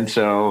 And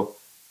so,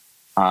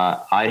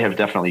 I have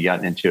definitely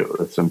gotten into it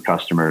with some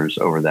customers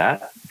over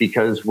that,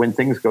 because when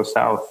things go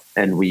south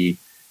and we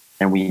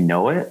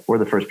know it, we're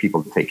the first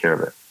people to take care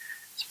of it.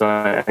 So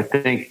I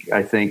think,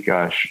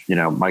 you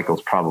know,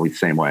 Michael's probably the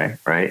same way.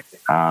 Right.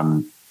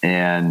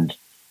 And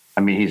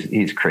I mean,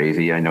 he's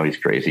crazy. I know he's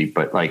crazy,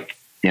 but like,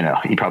 you know,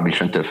 he probably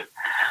shouldn't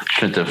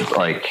have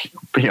like,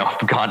 you know,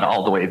 gone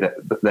all the way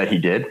that he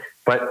did.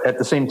 But at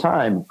the same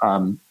time,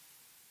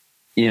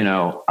 you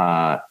know,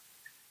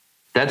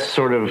 that's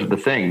sort of the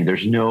thing.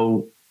 There's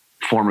no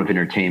form of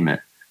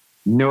entertainment,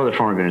 no other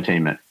form of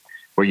entertainment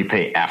where you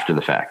pay after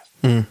the fact.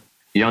 You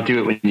don't do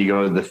it when you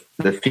go to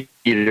the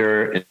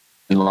theater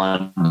in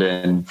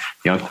London.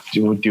 You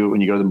don't do it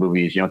when you go to the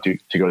movies. You don't do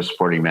it to go to a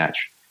sporting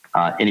match.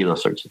 Any of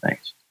those sorts of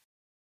things.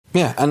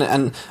 Yeah,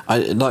 and I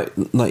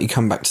like you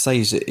come back to say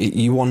is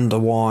you wonder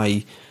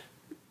why.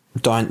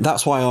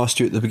 That's why I asked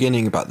you at the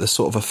beginning about the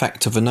sort of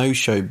effect of a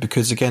no-show,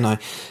 because again,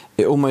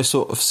 it almost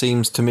sort of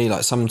seems to me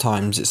like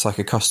sometimes it's like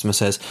a customer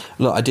says,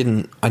 "Look, I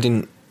didn't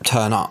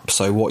turn up,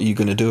 so what are you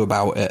going to do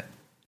about it?"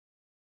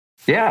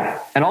 Yeah,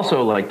 and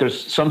also like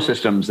there's some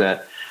systems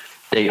that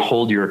they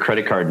hold your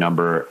credit card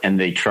number and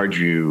they charge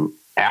you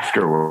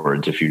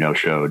afterwards if you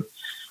no-showed,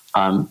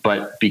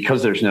 but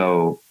because there's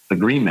no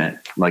agreement,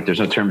 like there's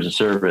no terms of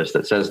service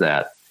that says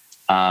that.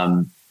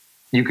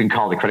 You can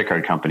call the credit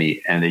card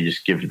company and they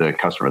just give the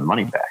customer the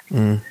money back.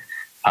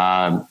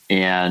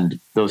 And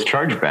those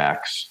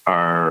chargebacks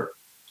are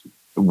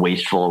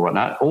wasteful or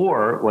whatnot.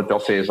 Or what they'll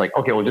say is like,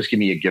 okay, well, just give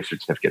me a gift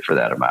certificate for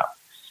that amount.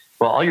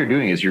 Well, all you're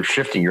doing is you're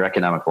shifting your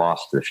economic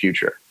loss to the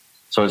future.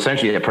 So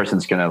essentially, a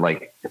person's going to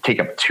like take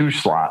up 2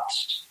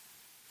 slots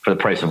for the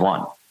price of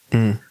 1.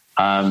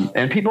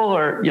 And people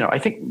are, I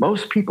think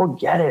most people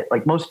get it.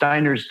 Like most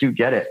diners do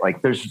get it.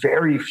 Like there's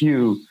very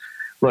few.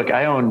 Look,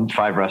 I own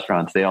 5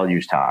 restaurants. They all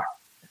use Tock.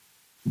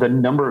 The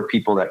number of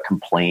people that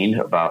complain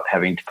about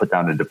having to put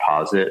down a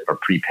deposit or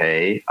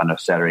prepay on a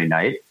Saturday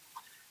night,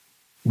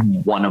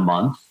 1 a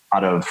month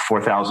out of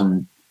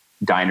 4,000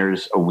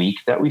 diners a week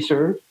that we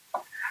serve.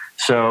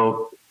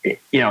 So,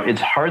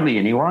 it's hardly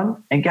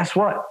anyone. And guess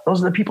what?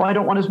 Those are the people I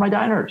don't want as my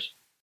diners.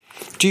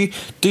 Do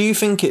you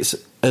think it's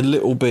a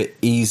little bit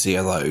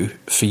easier though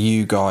for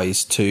you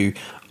guys to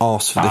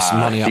ask for this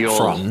money up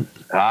front?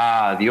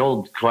 The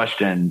old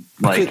question,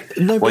 like,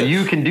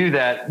 you can do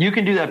that. You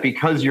can do that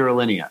because you're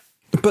Alinea.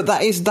 But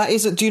that is.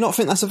 Do you not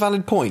think that's a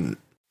valid point?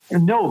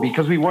 No,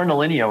 because we weren't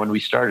Alinea when we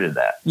started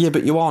that. Yeah,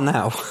 but you are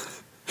now.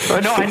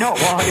 No, I know.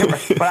 Well,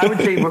 but I would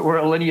say we're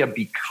Alinea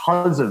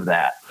because of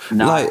that,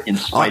 not in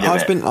spite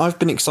of it. I've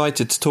been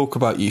excited to talk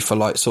about you for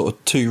like sort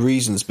of 2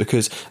 reasons,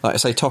 because like I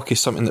say, Tock is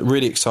something that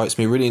really excites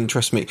me, really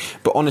interests me.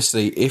 But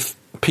honestly, if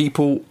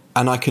people,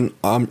 and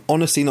I'm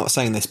honestly not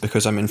saying this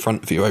because I'm in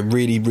front of you, I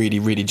really, really,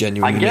 really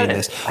genuinely mean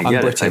this.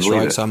 I'm British,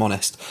 right? So I'm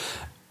honest.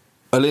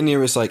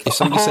 Alinea is like, if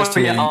somebody says to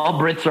me... all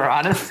Brits are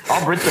honest?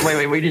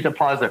 Wait, we need to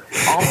pause there.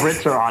 All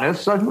Brits are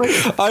honest suddenly?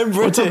 I'm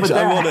British,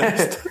 I'm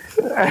honest.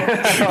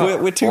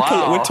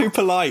 we're too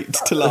polite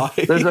to lie.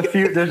 There's a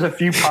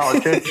few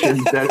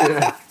politicians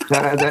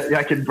that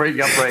I can bring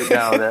up right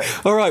now.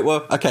 All right,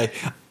 well, okay,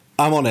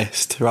 I'm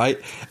honest, right?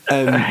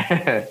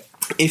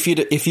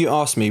 If you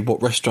ask me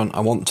what restaurant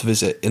I want to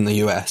visit in the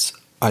US,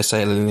 I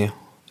say Alinea.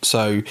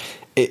 So...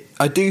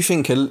 I do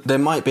think there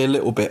might be a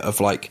little bit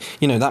of like,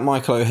 that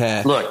Michael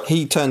O'Hare, look,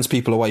 he turns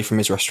people away from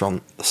his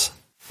restaurants.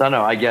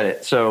 No, I get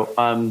it.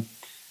 So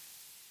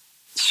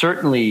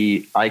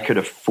certainly I could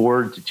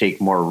afford to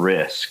take more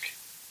risk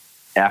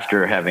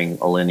after having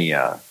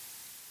Alinea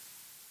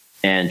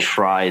and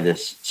try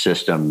this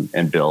system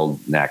and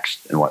build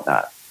next and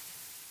whatnot.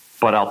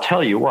 But I'll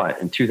tell you what,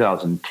 in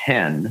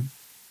 2010,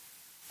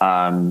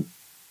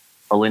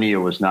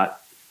 Alinea was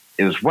not,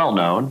 it was well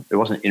known. It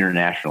wasn't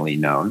internationally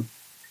known.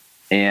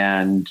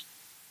 And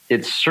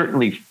it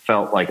certainly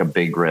felt like a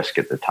big risk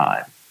at the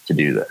time to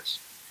do this.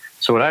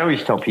 So what I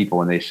always tell people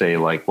when they say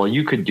like, well,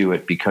 you could do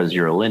it because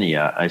you're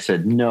Alinea, I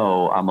said,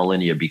 no, I'm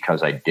Alinea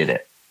because I did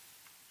it.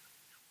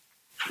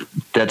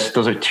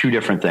 Those are 2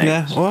 different things.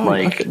 Yeah, well,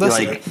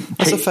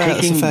 that's a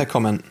fair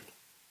comment.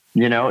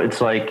 It's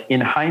like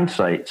in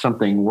hindsight,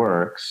 something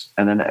works,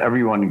 and then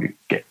everyone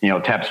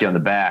taps you on the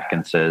back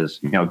and says,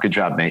 good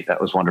job, mate. That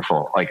was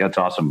wonderful. Like, that's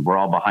awesome. We're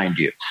all behind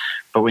you.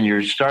 But when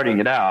you're starting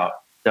it out,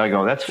 I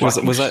go, that's fucking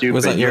stupid.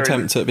 Was that your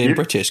attempt at being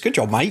British? Good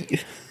job,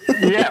 mate.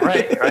 Yeah,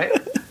 right.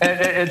 And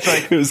it's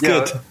like, it was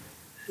good.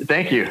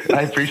 Thank you.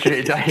 I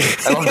appreciate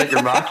that. I love that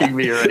you're mocking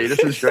me already. This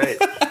is great.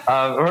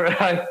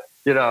 Buy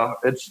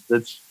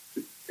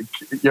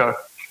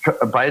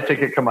a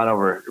ticket, come on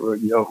over.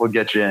 We'll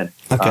get you in.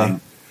 Okay.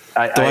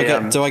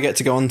 Do I get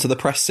to go on to the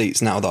press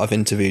seats now that I've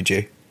interviewed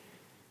you?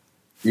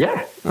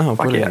 Yeah. Oh,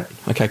 brilliant.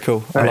 Yeah. Okay,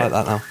 cool. I like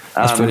that now.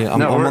 That's brilliant.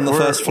 I'm on the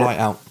first flight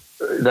out.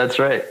 That's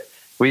right.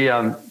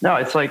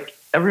 It's like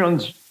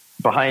everyone's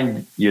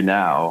behind you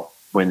now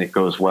when it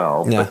goes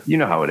well. Yeah. But you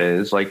know how it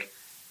is. Like,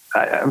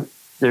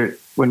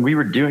 when we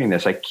were doing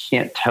this, I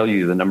can't tell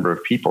you the number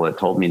of people that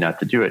told me not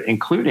to do it,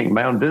 including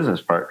my own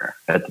business partner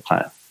at the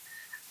time.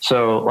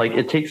 So, like,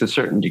 it takes a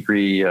certain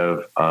degree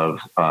of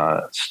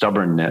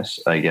stubbornness,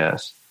 I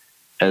guess,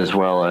 as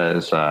well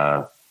as,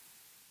 like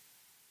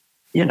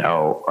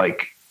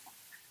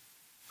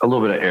a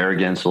little bit of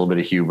arrogance, a little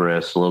bit of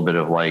hubris, a little bit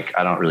of like,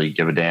 I don't really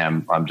give a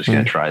damn. I'm just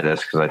going to try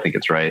this because I think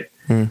it's right.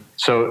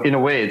 So in a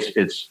way,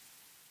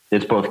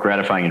 it's both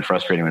gratifying and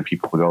frustrating when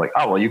people go like,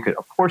 oh, well,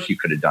 of course you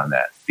could have done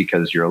that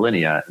because you're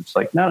Alinea. It's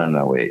like,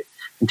 no, wait.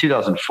 In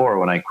 2004,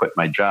 when I quit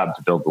my job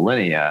to build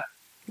Alinea,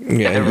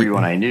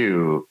 everyone I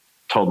knew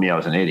told me I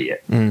was an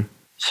idiot.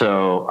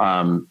 So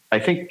I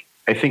think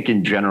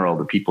in general,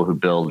 the people who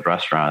build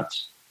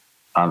restaurants,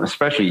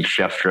 especially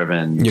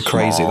chef-driven, you're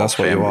crazy. That's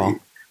what you are.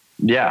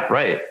 Yeah,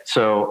 right.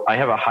 So I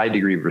have a high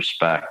degree of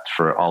respect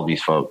for all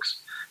these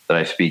folks that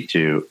I speak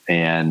to,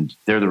 and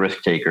they're the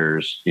risk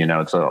takers.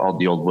 It's all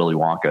the old Willy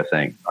Wonka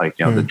thing, like,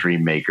 the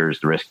dream makers,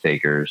 the risk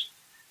takers,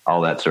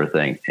 all that sort of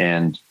thing.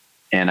 And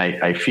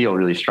I feel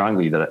really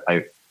strongly that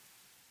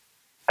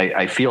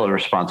I feel a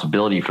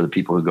responsibility for the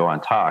people who go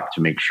on Tock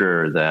to make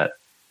sure that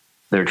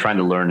they're trying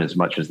to learn as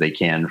much as they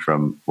can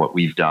from what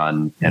we've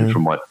done and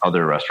from what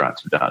other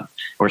restaurants have done.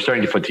 We're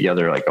starting to put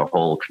together like a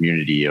whole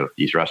community of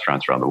these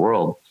restaurants around the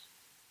world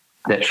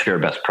that share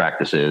best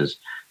practices,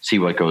 see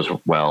what goes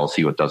well,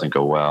 see what doesn't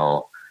go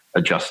well,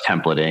 adjust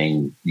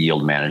templating,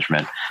 yield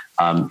management.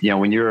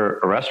 When you're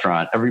a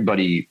restaurant,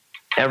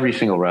 every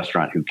single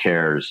restaurant who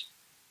cares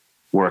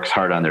works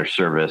hard on their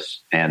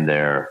service and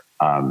their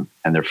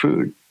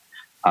food.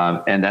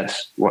 And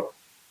that's what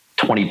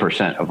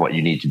 20% of what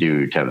you need to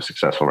do to have a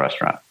successful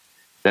restaurant.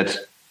 That's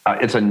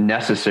it's a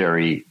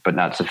necessary but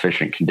not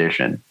sufficient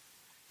condition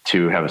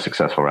to have a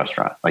successful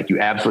restaurant. Like, you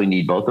absolutely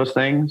need both those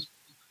things,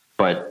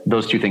 but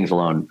those two things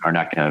alone are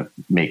not going to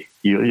make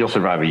you. You'll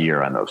survive a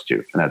year on those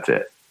two, and that's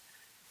it.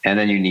 And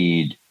then you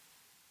need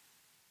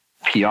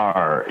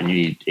PR, and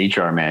you need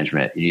HR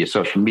management, you need a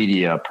social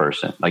media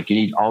person. Like, you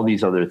need all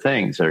these other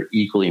things that are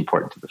equally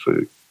important to the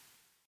food.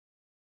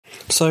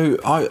 So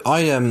I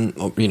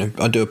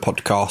do a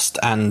podcast,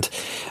 and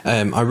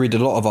I read a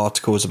lot of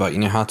articles about,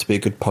 how to be a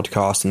good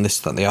podcast and this,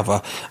 that, and the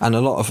other. And a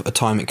lot of the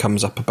time it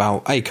comes up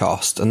about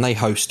Acast, and they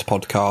host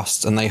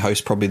podcasts, and they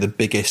host probably the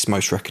biggest,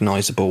 most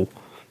recognizable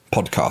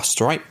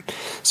podcasts, right?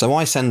 So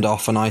I send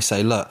off and I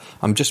say, look,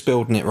 I'm just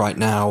building it right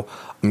now.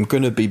 I'm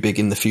going to be big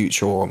in the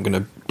future, or I'm going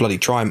to bloody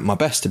try my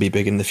best to be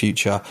big in the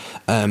future.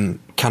 Can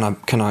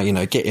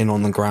I, get in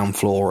on the ground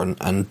floor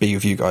and be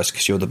with you guys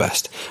because you're the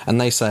best? And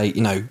they say,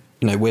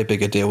 we're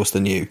bigger deals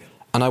than you.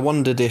 And I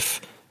wondered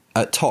if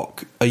at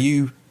Tock, are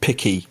you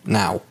picky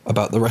now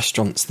about the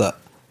restaurants that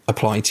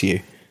apply to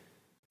you?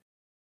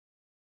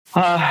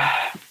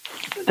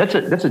 That's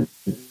an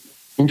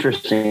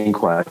interesting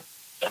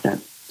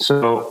question.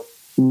 So,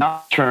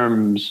 not in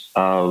terms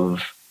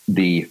of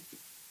the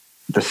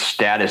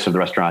status of the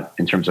restaurant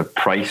in terms of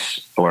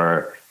price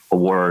or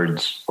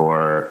awards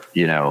or,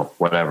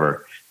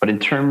 whatever, but in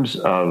terms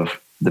of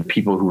the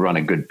people who run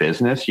a good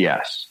business,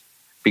 yes,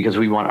 because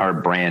we want our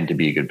brand to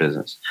be a good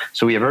business.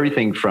 So we have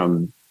everything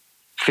from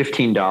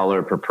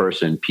 $15 per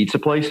person pizza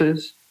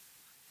places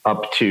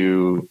up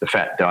to the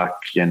Fat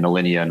Duck and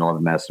Alinea and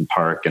 11 Madison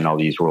Park and all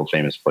these world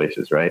famous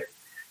places, right?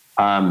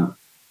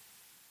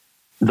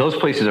 Those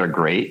places are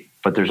great,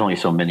 but there's only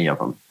so many of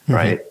them,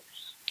 right?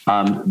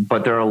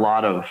 But there are a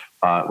lot of,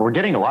 we're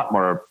getting a lot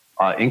more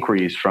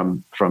inquiries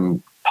from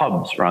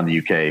pubs around the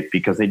UK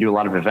because they do a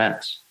lot of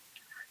events.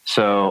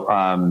 So,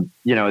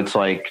 it's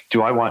like,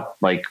 do I want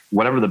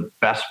whatever the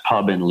best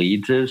pub in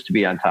Leeds is to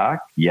be on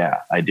Tock?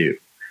 Yeah, I do.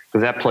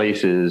 Because that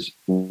place is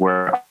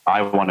where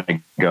I want to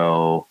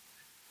go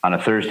on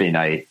a Thursday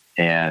night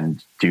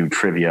and do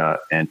trivia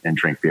and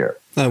drink beer.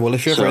 Oh, well,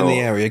 if you're ever in the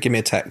area, give me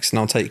a text and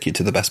I'll take you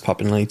to the best pub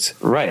in Leeds.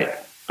 Right.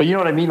 But you know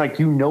what I mean? Like,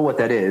 what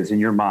that is in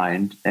your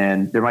mind,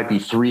 and there might be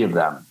three of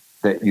them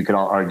that you could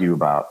all argue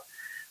about.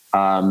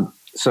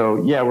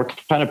 So, yeah, we're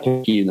kind of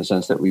picky in the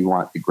sense that we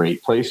want the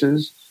great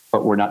places,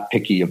 but we're not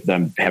picky of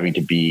them having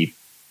to be,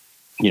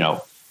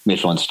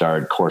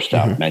 Michelin-starred,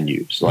 coursed-out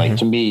menus. Like,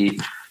 to me,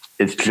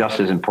 it's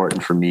just as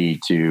important for me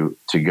to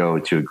go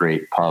to a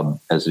great pub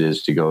as it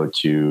is to go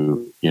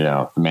to,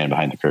 the man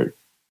behind the curtain.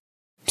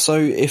 So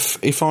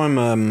if I'm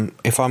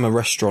a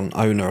restaurant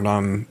owner and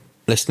I'm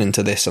listening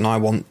to this and I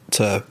want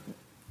to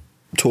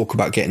talk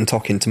about getting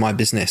Tock into my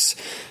business,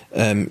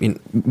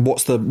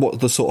 what's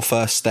the sort of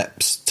first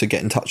steps to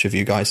get in touch with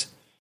you guys?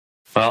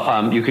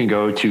 Well, you can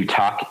go to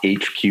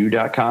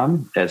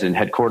talkhq.com, as in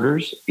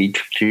headquarters,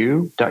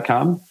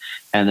 hq.com,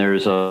 and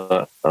there's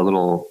a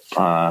little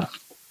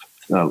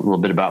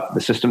bit about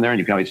the system there, and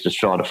you can always just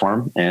fill out a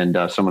form, and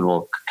someone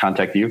will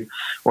contact you.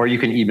 Or you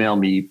can email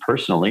me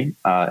personally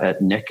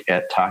at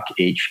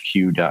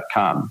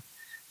nick@talkhq.com.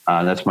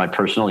 That's my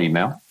personal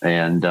email,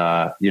 and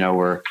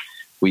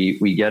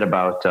we get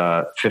about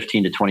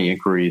 15 to 20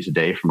 inquiries a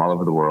day from all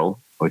over the world,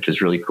 which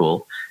is really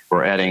cool.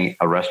 We're adding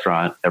a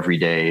restaurant every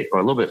day, or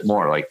a little bit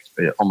more, like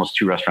almost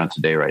 2 restaurants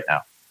a day right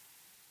now,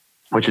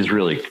 which is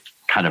really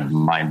kind of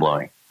mind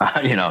blowing.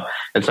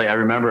 It's like, I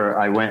remember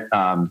I went.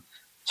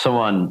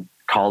 Someone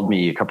called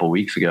me a couple of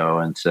weeks ago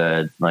and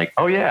said,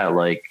 oh yeah,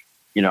 I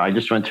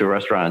just went to a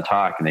restaurant in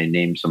Tock and they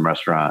named some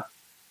restaurant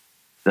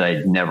that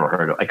I'd never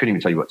heard of. I couldn't even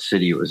tell you what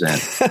city it was in.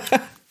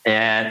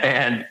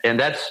 and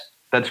that's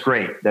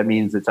great. That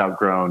means it's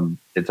outgrown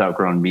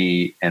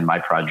me and my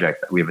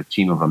project. We have a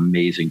team of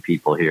amazing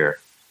people here.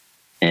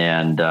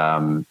 And,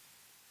 I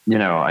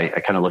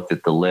kind of looked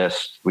at the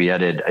list. We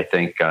added, I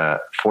think,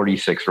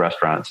 46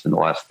 restaurants in the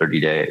last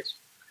 30 days.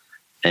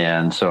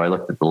 And so I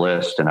looked at the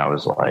list and I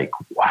was like,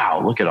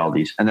 wow, look at all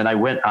these. And then I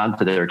went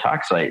onto their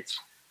Tock sites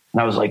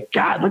and I was like,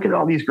 God, look at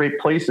all these great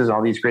places,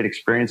 all these great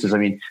experiences. I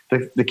mean,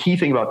 the key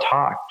thing about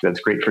Tock that's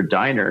great for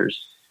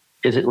diners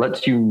is it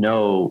lets you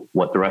know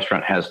what the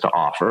restaurant has to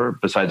offer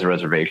besides a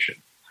reservation.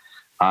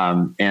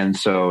 And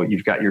so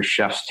you've got your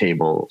chef's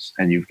tables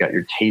and you've got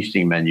your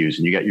tasting menus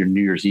and you got your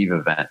New Year's Eve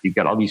event. You've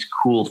got all these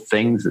cool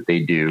things that they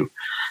do.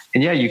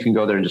 And yeah, you can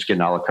go there and just get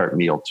an a la carte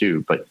meal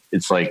too, but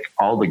it's like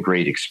all the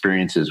great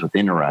experiences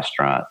within a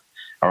restaurant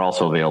are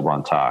also available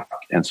on Tock.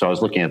 And so I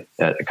was looking at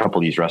a couple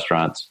of these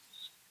restaurants,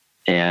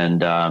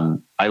 and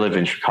I live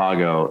in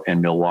Chicago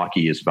and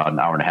Milwaukee is about an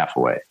hour and a half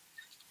away.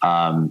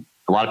 A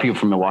lot of people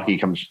from Milwaukee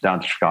come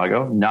down to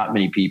Chicago. Not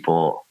many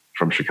people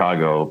from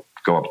Chicago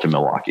go up to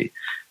Milwaukee.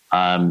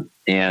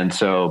 And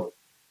so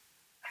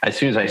as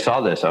soon as I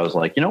saw this, I was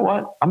like, you know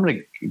what? I'm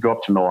going to go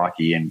up to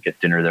Milwaukee and get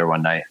dinner there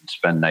one night and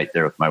spend the night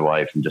there with my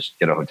wife and just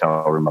get a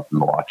hotel room up in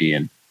Milwaukee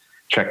and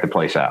check the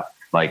place out.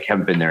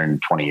 Haven't been there in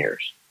 20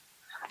 years.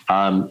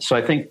 So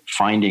I think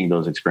finding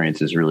those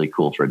experiences is really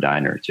cool for a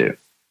diner too.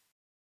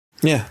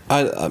 Yeah,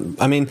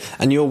 I mean,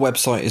 and your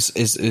website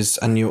is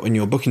and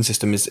your booking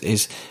system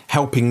is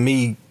helping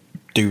me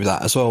do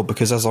that as well,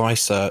 because as I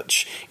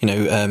search,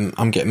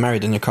 I'm getting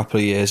married in a couple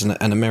of years,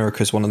 and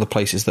America is one of the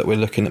places that we're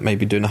looking at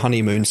maybe doing a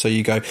honeymoon. So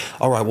you go,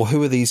 all right, well,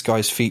 who are these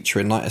guys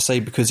featuring? Like I say,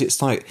 because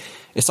it's like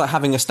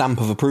having a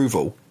stamp of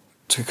approval,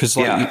 because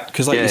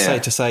you say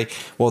to say,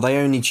 well, they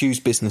only choose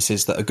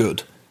businesses that are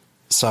good.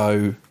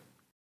 So.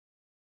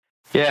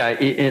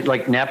 Yeah,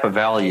 like Napa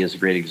Valley is a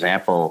great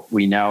example.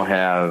 We now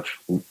have,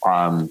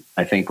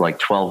 I think, like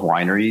 12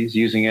 wineries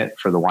using it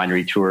for the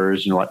winery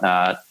tours and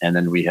whatnot. And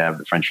then we have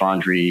the French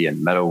Laundry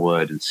and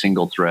Meadowood and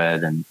Single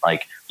Thread. And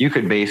like, you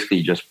could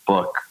basically just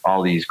book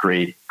all these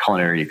great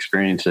culinary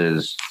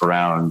experiences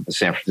around the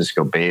San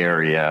Francisco Bay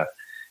Area,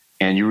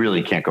 and you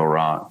really can't go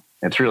wrong.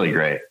 It's really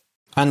great.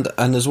 And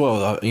as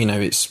well,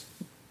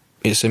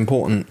 it's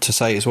important to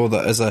say as well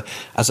that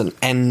as an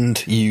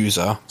end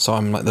user, so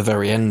I'm like the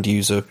very end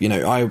user,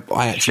 I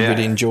actually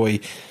really enjoy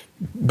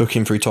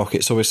booking through Tock.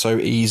 It's always so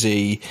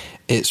easy.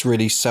 It's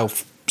really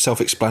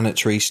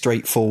self-explanatory,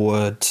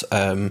 straightforward.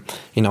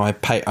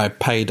 I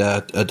paid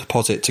a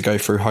deposit to go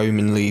through home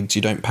in Leeds.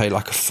 You don't pay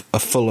like a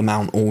full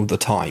amount all the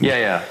time.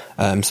 Yeah.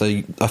 So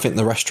I think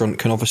the restaurant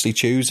can obviously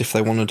choose if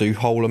they want to do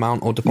whole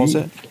amount or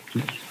deposit.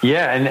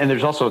 Yeah, and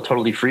there's also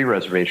totally free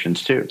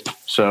reservations too.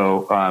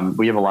 So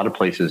we have a lot of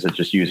places that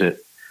just use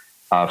it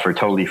for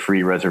totally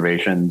free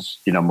reservations,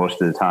 most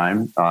of the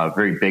time.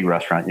 Very big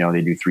restaurant,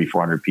 they do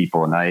 300-400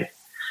 people a night.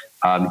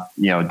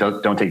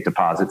 Don't take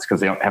deposits because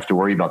they don't have to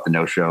worry about the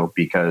no-show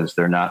because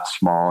they're not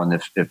small. And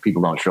if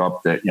people don't show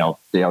up,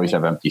 they always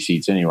have empty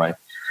seats anyway.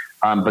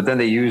 But then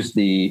they use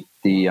the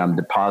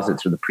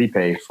deposits or the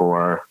prepay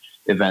for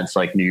events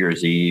like New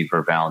Year's Eve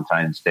or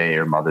Valentine's Day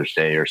or Mother's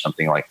Day or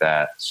something like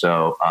that.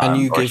 So, and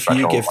you give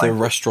the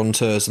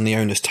restaurateurs and the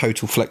owners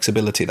total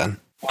flexibility then?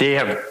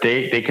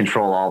 They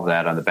control all of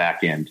that on the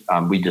back end.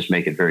 We just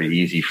make it very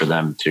easy for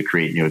them to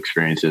create new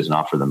experiences and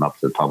offer them up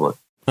to the public.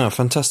 Oh,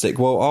 fantastic.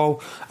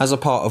 Well, as a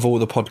part of all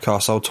the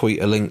podcasts, I'll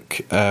tweet a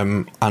link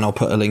and I'll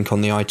put a link on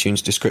the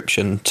iTunes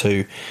description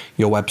to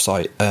your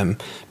website.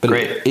 But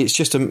Great. It's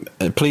just,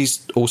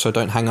 please also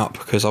don't hang up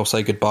because I'll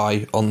say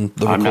goodbye on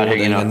the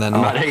recording. And then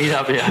I'm not hanging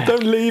up, yeah.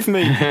 Don't leave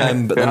me.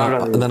 But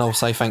then I'll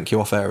say thank you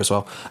off air as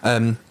well.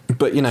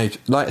 But,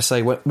 like I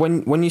say,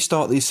 when you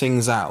start these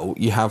things out,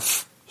 you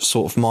have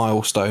sort of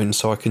milestones.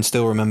 So I can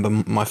still remember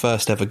my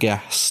first ever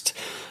guest.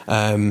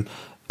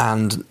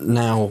 And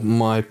now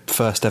my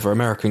first ever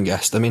American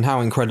guest. I mean,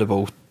 how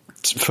incredible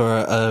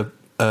for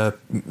a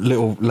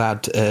little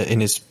lad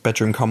in his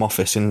bedroom come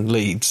office in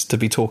Leeds to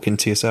be talking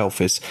to yourself.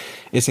 It's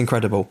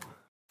incredible.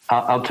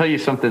 I'll tell you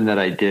something that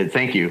I did.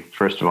 Thank you,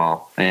 first of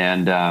all.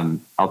 And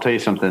I'll tell you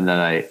something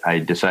that I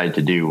decided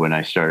to do when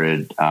I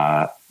started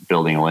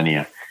building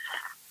Alinea.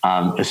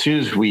 As soon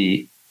as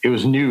it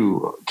was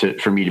new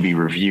for me to be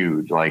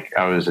reviewed. Like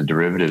I was a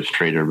derivatives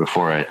trader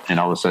before it. And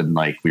all of a sudden,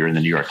 like we were in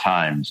the New York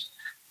Times.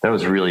 That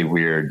was a really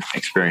weird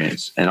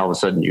experience. And all of a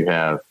sudden you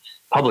have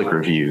public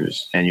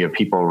reviews and you have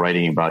people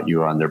writing about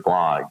you on their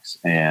blogs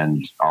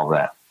and all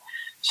that.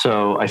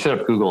 So I set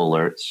up Google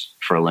alerts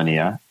for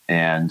Alinea.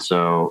 And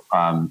so,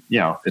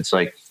 it's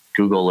like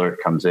Google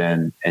alert comes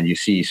in and you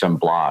see some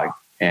blog.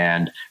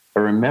 And I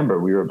remember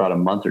we were about a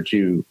month or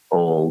two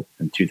old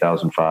in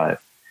 2005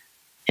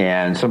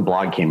 and some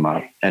blog came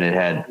up and it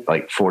had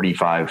like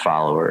 45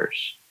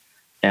 followers.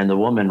 And the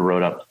woman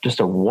wrote up just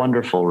a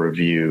wonderful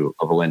review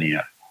of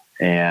Alinea.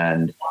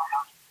 And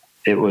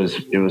it was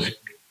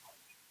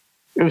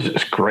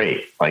just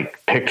great.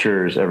 Like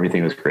pictures,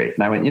 everything was great.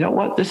 And I went, you know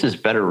what? This is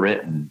better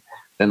written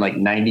than like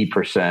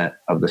 90%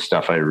 of the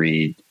stuff I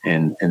read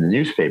in the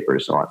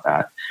newspapers and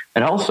whatnot.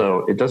 And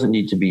also it doesn't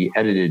need to be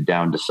edited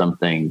down to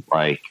something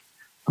like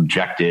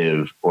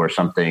objective or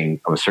something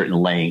of a certain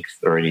length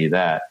or any of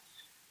that.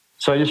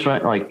 So I just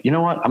went like, you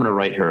know what? I'm going to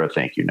write her a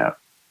thank you note.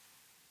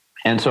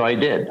 And so I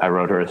did. I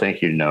wrote her a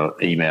thank you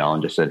note email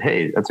and just said,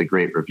 hey, that's a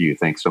great review.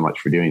 Thanks so much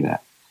for doing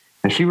that.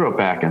 And she wrote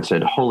back and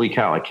said, holy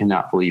cow, I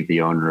cannot believe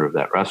the owner of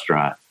that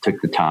restaurant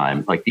took the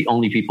time. Like the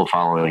only people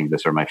following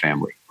this are my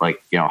family.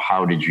 Like,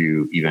 how did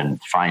you even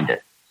find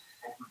it?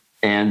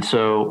 And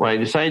so what I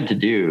decided to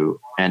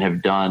do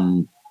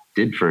and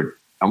did for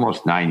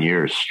almost 9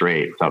 years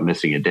straight without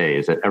missing a day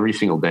is that every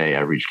single day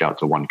I reached out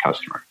to one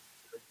customer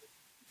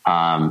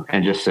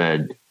and just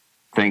said,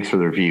 thanks for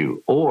the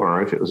review.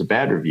 Or if it was a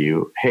bad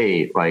review,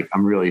 hey, like,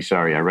 I'm really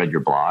sorry. I read your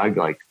blog.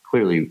 Like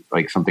clearly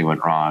like something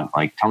went wrong.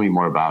 Like tell me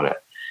more about it.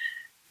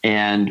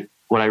 And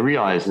what I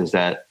realized is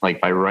that like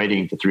by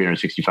writing to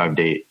 365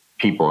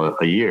 people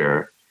a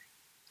year,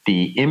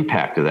 the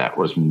impact of that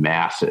was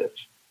massive,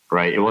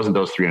 right? It wasn't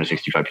those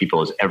 365 people,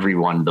 it was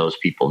everyone those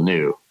people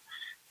knew.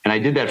 And I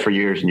did that for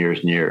years and years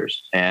and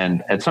years.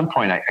 And at some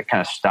point I kind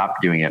of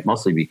stopped doing it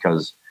mostly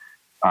because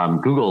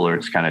Google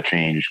alerts kind of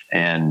changed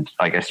and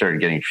like I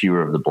started getting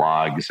fewer of the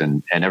blogs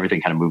and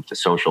everything kind of moved to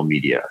social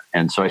media.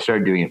 And so I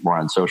started doing it more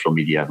on social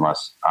media and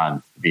less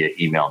on via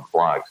email and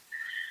blogs.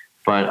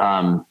 But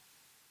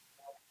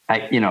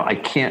I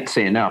can't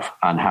say enough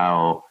on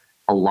how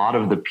a lot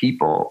of the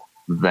people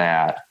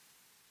that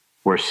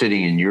were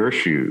sitting in your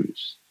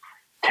shoes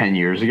 10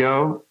 years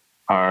ago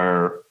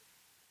are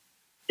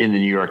in the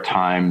New York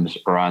Times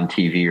or on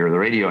TV or the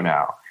radio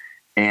now.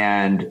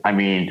 And I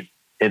mean,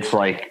 it's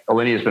like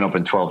Alinea has been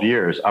open 12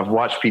 years. I've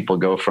watched people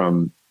go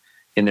from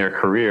in their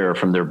career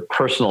from their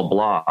personal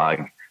blog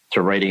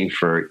to writing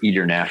for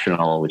Eater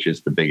National, which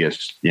is the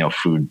biggest,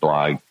 food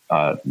blog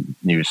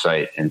news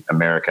site in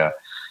America,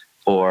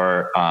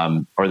 or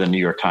the New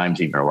York Times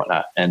even or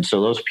whatnot. And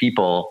so those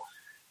people,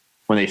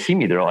 when they see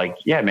me, they're like,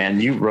 yeah, man,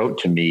 you wrote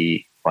to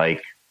me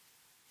like,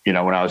 when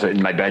I was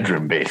in my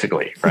bedroom,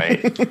 basically.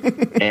 Right.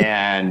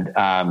 And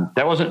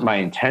that wasn't my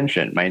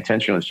intention. My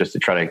intention was just to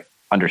try to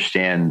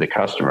understand the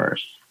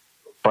customers.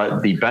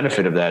 But the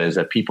benefit of that is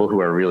that people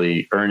who are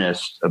really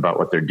earnest about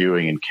what they're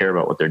doing and care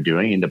about what they're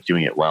doing end up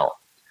doing it well.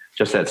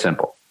 Just that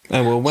simple.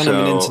 Oh, well, when I'm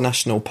an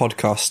international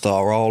podcast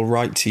star, I'll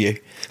write to you.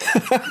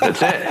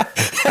 That's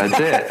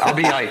it. I'll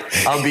be like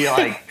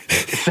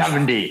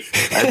 70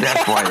 at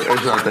that point or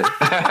something.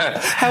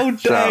 How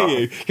dare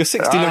you? You're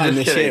 69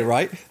 this year,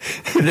 right?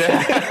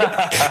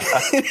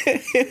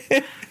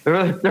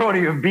 There won't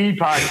even be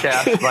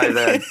podcasts by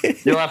then.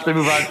 You'll have to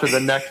move on to the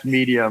next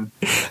medium.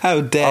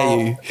 How dare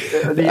you?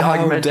 The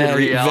augmented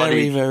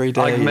reality. Very, very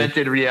dare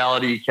augmented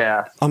reality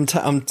cast.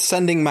 I'm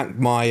sending back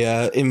my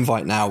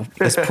invite now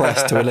as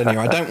press to Alinea.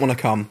 I don't want to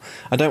come.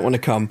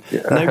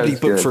 Yeah, nobody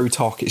booked through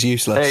Tock. It's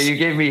useless. Hey, you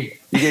gave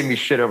me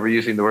shit over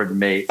using the word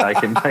mate. I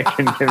can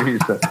give you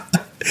some.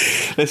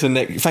 Listen,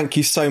 Nick, thank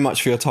you so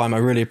much for your time. I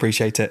really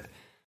appreciate it.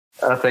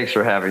 Thanks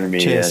for having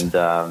me. Cheers.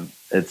 And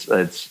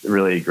it's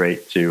really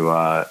great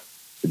to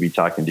be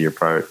talking to your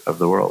part of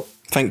the world.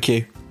 Thank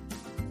you.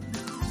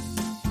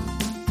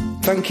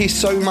 Thank you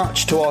so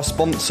much to our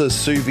sponsors,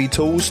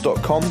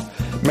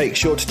 SousViTools.com. Make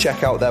sure to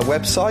check out their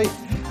website,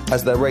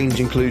 as their range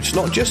includes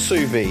not just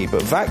sous vide,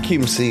 but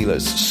vacuum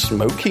sealers,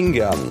 smoking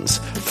guns,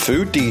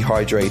 food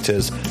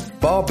dehydrators,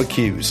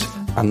 barbecues,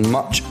 and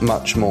much,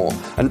 much more.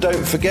 And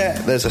don't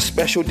forget, there's a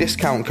special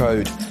discount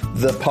code,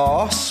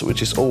 THEPASS,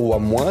 which is all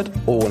one word,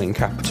 all in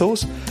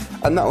capitals,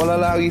 and that will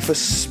allow you for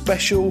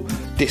special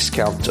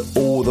discount to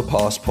all the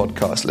past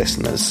podcast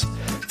listeners.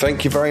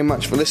 Thank you very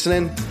much for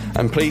listening,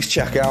 and please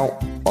check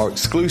out our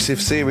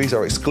exclusive series,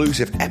 our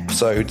exclusive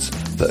episodes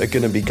that are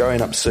going to be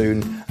going up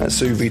soon at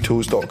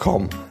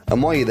SousViTools.com.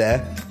 And while you're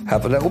there,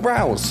 have a little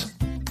browse.